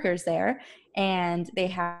no workers there. And they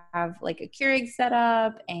have like a Keurig set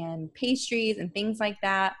up and pastries and things like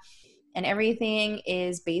that. And everything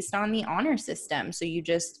is based on the honor system. So you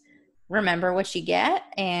just remember what you get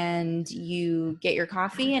and you get your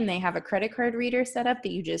coffee, and they have a credit card reader set up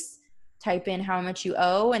that you just type in how much you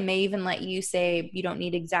owe. And they even let you say you don't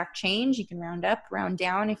need exact change. You can round up, round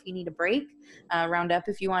down if you need a break, round up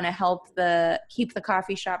if you want to help keep the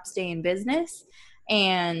coffee shop stay in business.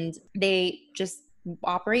 And they just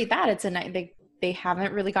operate that. It's a night they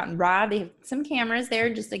haven't really gotten robbed. They have some cameras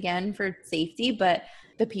there just again for safety, but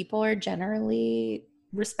the people are generally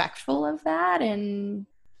respectful of that. And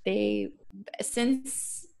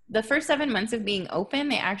since the first 7 months of being open,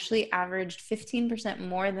 they actually averaged 15%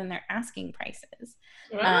 more than their asking prices.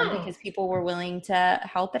 Because people were willing to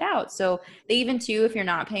help it out. So they even too, if you're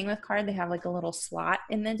not paying with card, they have like a little slot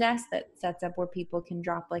in the desk that sets up where people can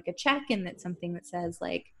drop like a check, and that's something that says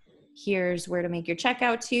like, here's where to make your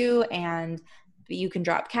checkout to, and you can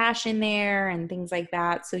drop cash in there and things like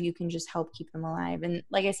that. So you can just help keep them alive. And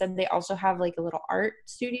like I said, they also have like a little art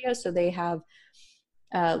studio. So they have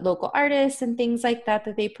local artists and things like that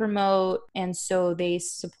they promote. And so they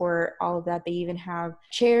support all of that. They even have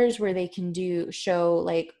chairs where they can show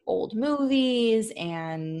like old movies,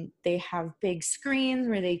 and they have big screens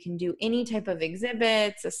where they can do any type of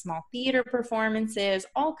exhibits, a small theater performances,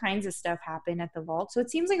 all kinds of stuff happen at the Vault. So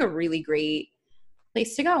it seems like a really great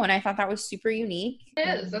place to go. And I thought that was super unique.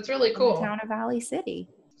 It is. That's really cool. The town of Valley City.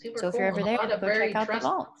 Super so cool. If you're ever there, go check out the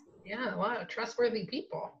Vault. Yeah, a lot of trustworthy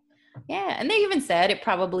people. Yeah, and they even said it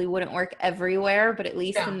probably wouldn't work everywhere, but at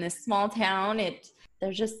least in this small town,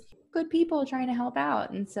 there's just good people trying to help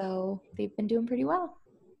out, and so they've been doing pretty well.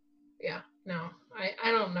 Yeah, no, I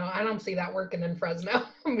don't know. I don't see that working in Fresno.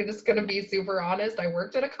 I'm just going to be super honest. I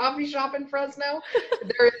worked at a coffee shop in Fresno.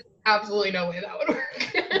 There is absolutely no way that would work.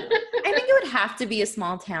 I think it would have to be a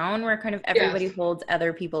small town where kind of everybody holds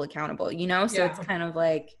other people accountable, you know? So it's kind of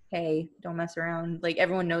like, hey, don't mess around. Like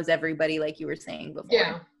everyone knows everybody, like you were saying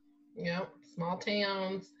before. Yeah. Small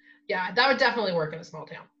towns. Yeah, that would definitely work in a small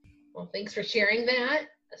town. Well, thanks for sharing that.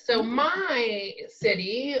 So my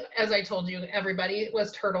city, as I told you, everybody,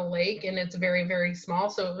 was Turtle Lake, and it's very, very small.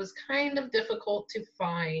 So it was kind of difficult to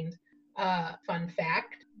find a fun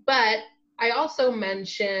fact. But I also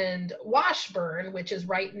mentioned Washburn, which is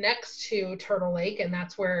right next to Turtle Lake, and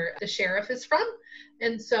that's where the sheriff is from.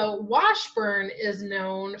 And so Washburn is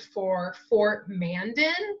known for Fort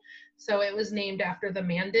Mandan. So it was named after the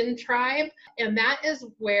Mandan tribe. And that is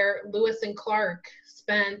where Lewis and Clark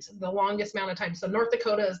spent the longest amount of time. So North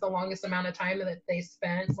Dakota is the longest amount of time that they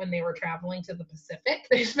spent when they were traveling to the Pacific.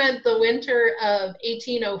 They spent the winter of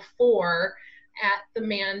 1804 at the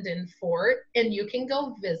Mandan Fort, and you can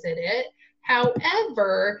go visit it.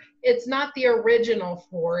 However, it's not the original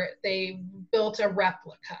fort. They built a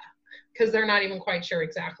replica because they're not even quite sure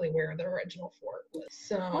exactly where the original fort was.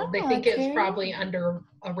 So they think it's probably under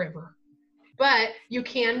a river. But you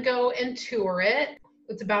can go and tour it.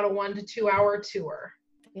 It's about a 1 to 2 hour tour.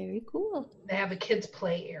 Very cool. They have a kids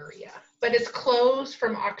play area, but it's closed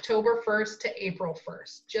from October 1st to April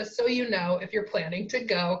 1st, just so you know if you're planning to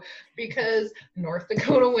go, because North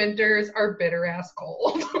Dakota winters are bitter ass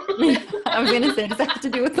cold. I was going to say, does that have to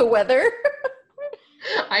do with the weather?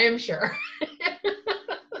 I am sure.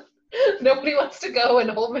 Nobody wants to go in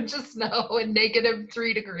a whole bunch of snow and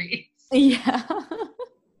 -3 degrees. Yeah.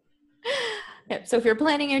 Yep. So if you're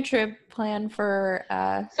planning your trip, plan for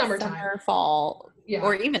summertime, summer, fall,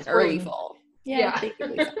 or even spring. Early fall. Yeah.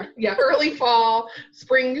 Early fall,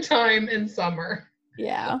 springtime, and summer.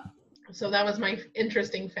 Yeah. So that was my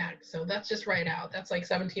interesting fact. So that's just right out. That's like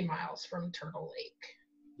 17 miles from Turtle Lake.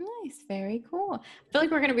 Nice. Very cool. I feel like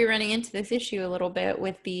we're going to be running into this issue a little bit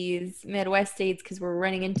with these Midwest states because we're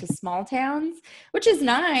running into small towns, which is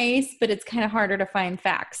nice, but it's kind of harder to find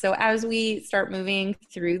facts. So as we start moving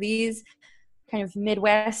through these kind of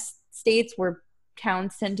Midwest states where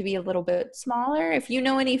towns tend to be a little bit smaller, if you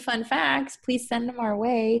know any fun facts, please send them our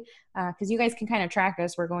way because you guys can kind of track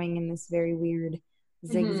us. We're going in this very weird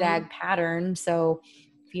zigzag pattern. So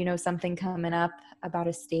if you know something coming up about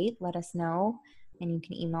a state, let us know. And you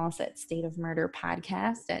can email us at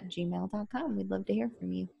stateofmurderpodcast@gmail.com. We'd love to hear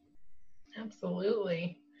from you.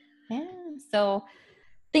 Absolutely. Yeah. So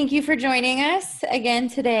thank you for joining us again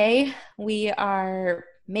today. We are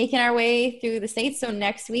making our way through the states. So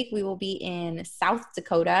next week we will be in South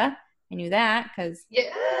Dakota. I knew that because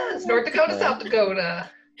North Dakota, South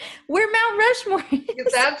Dakota. Where Mount Rushmore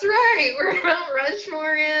is. That's right. Where Mount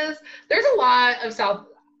Rushmore is. There's a lot of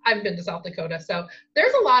I've been to South Dakota, so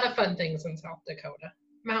there's a lot of fun things in South Dakota.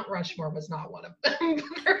 Mount Rushmore was not one of them.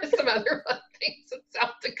 There are some other fun things in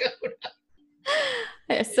South Dakota.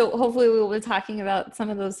 So hopefully we will be talking about some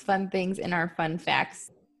of those fun things in our fun facts.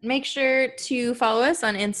 Make sure to follow us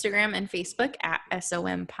on Instagram and Facebook at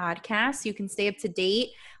SOM Podcast. You can stay up to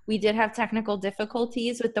date. We did have technical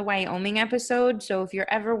difficulties with the Wyoming episode, so if you're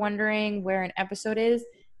ever wondering where an episode is,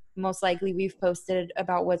 most likely we've posted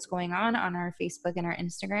about what's going on our Facebook and our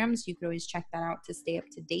Instagram, so you could always check that out to stay up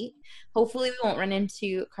to date. Hopefully we won't run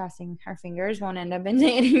into, crossing our fingers, won't end up into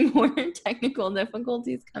any more technical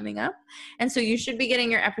difficulties coming up. And so you should be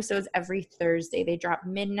getting your episodes every Thursday. They drop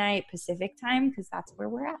midnight Pacific time because that's where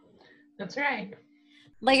we're at. That's right.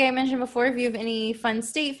 Like I mentioned before, if you have any fun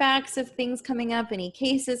state facts of things coming up, any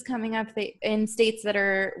cases coming up in states that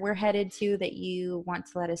we're headed to that you want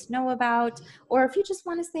to let us know about, or if you just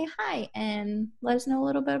want to say hi and let us know a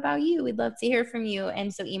little bit about you, we'd love to hear from you.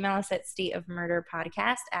 And so email us at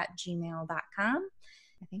stateofmurderpodcast@gmail.com.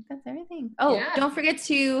 I think that's everything. Don't forget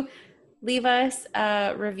to leave us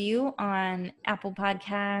a review on Apple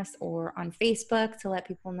Podcasts or on Facebook to let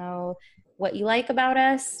people know what you like about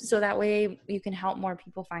us, so that way you can help more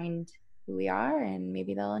people find who we are and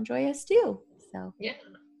maybe they'll enjoy us too. So yeah.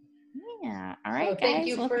 All right, guys. Thank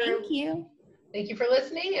you for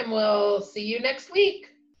listening, and we'll see you next week.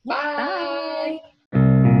 Bye.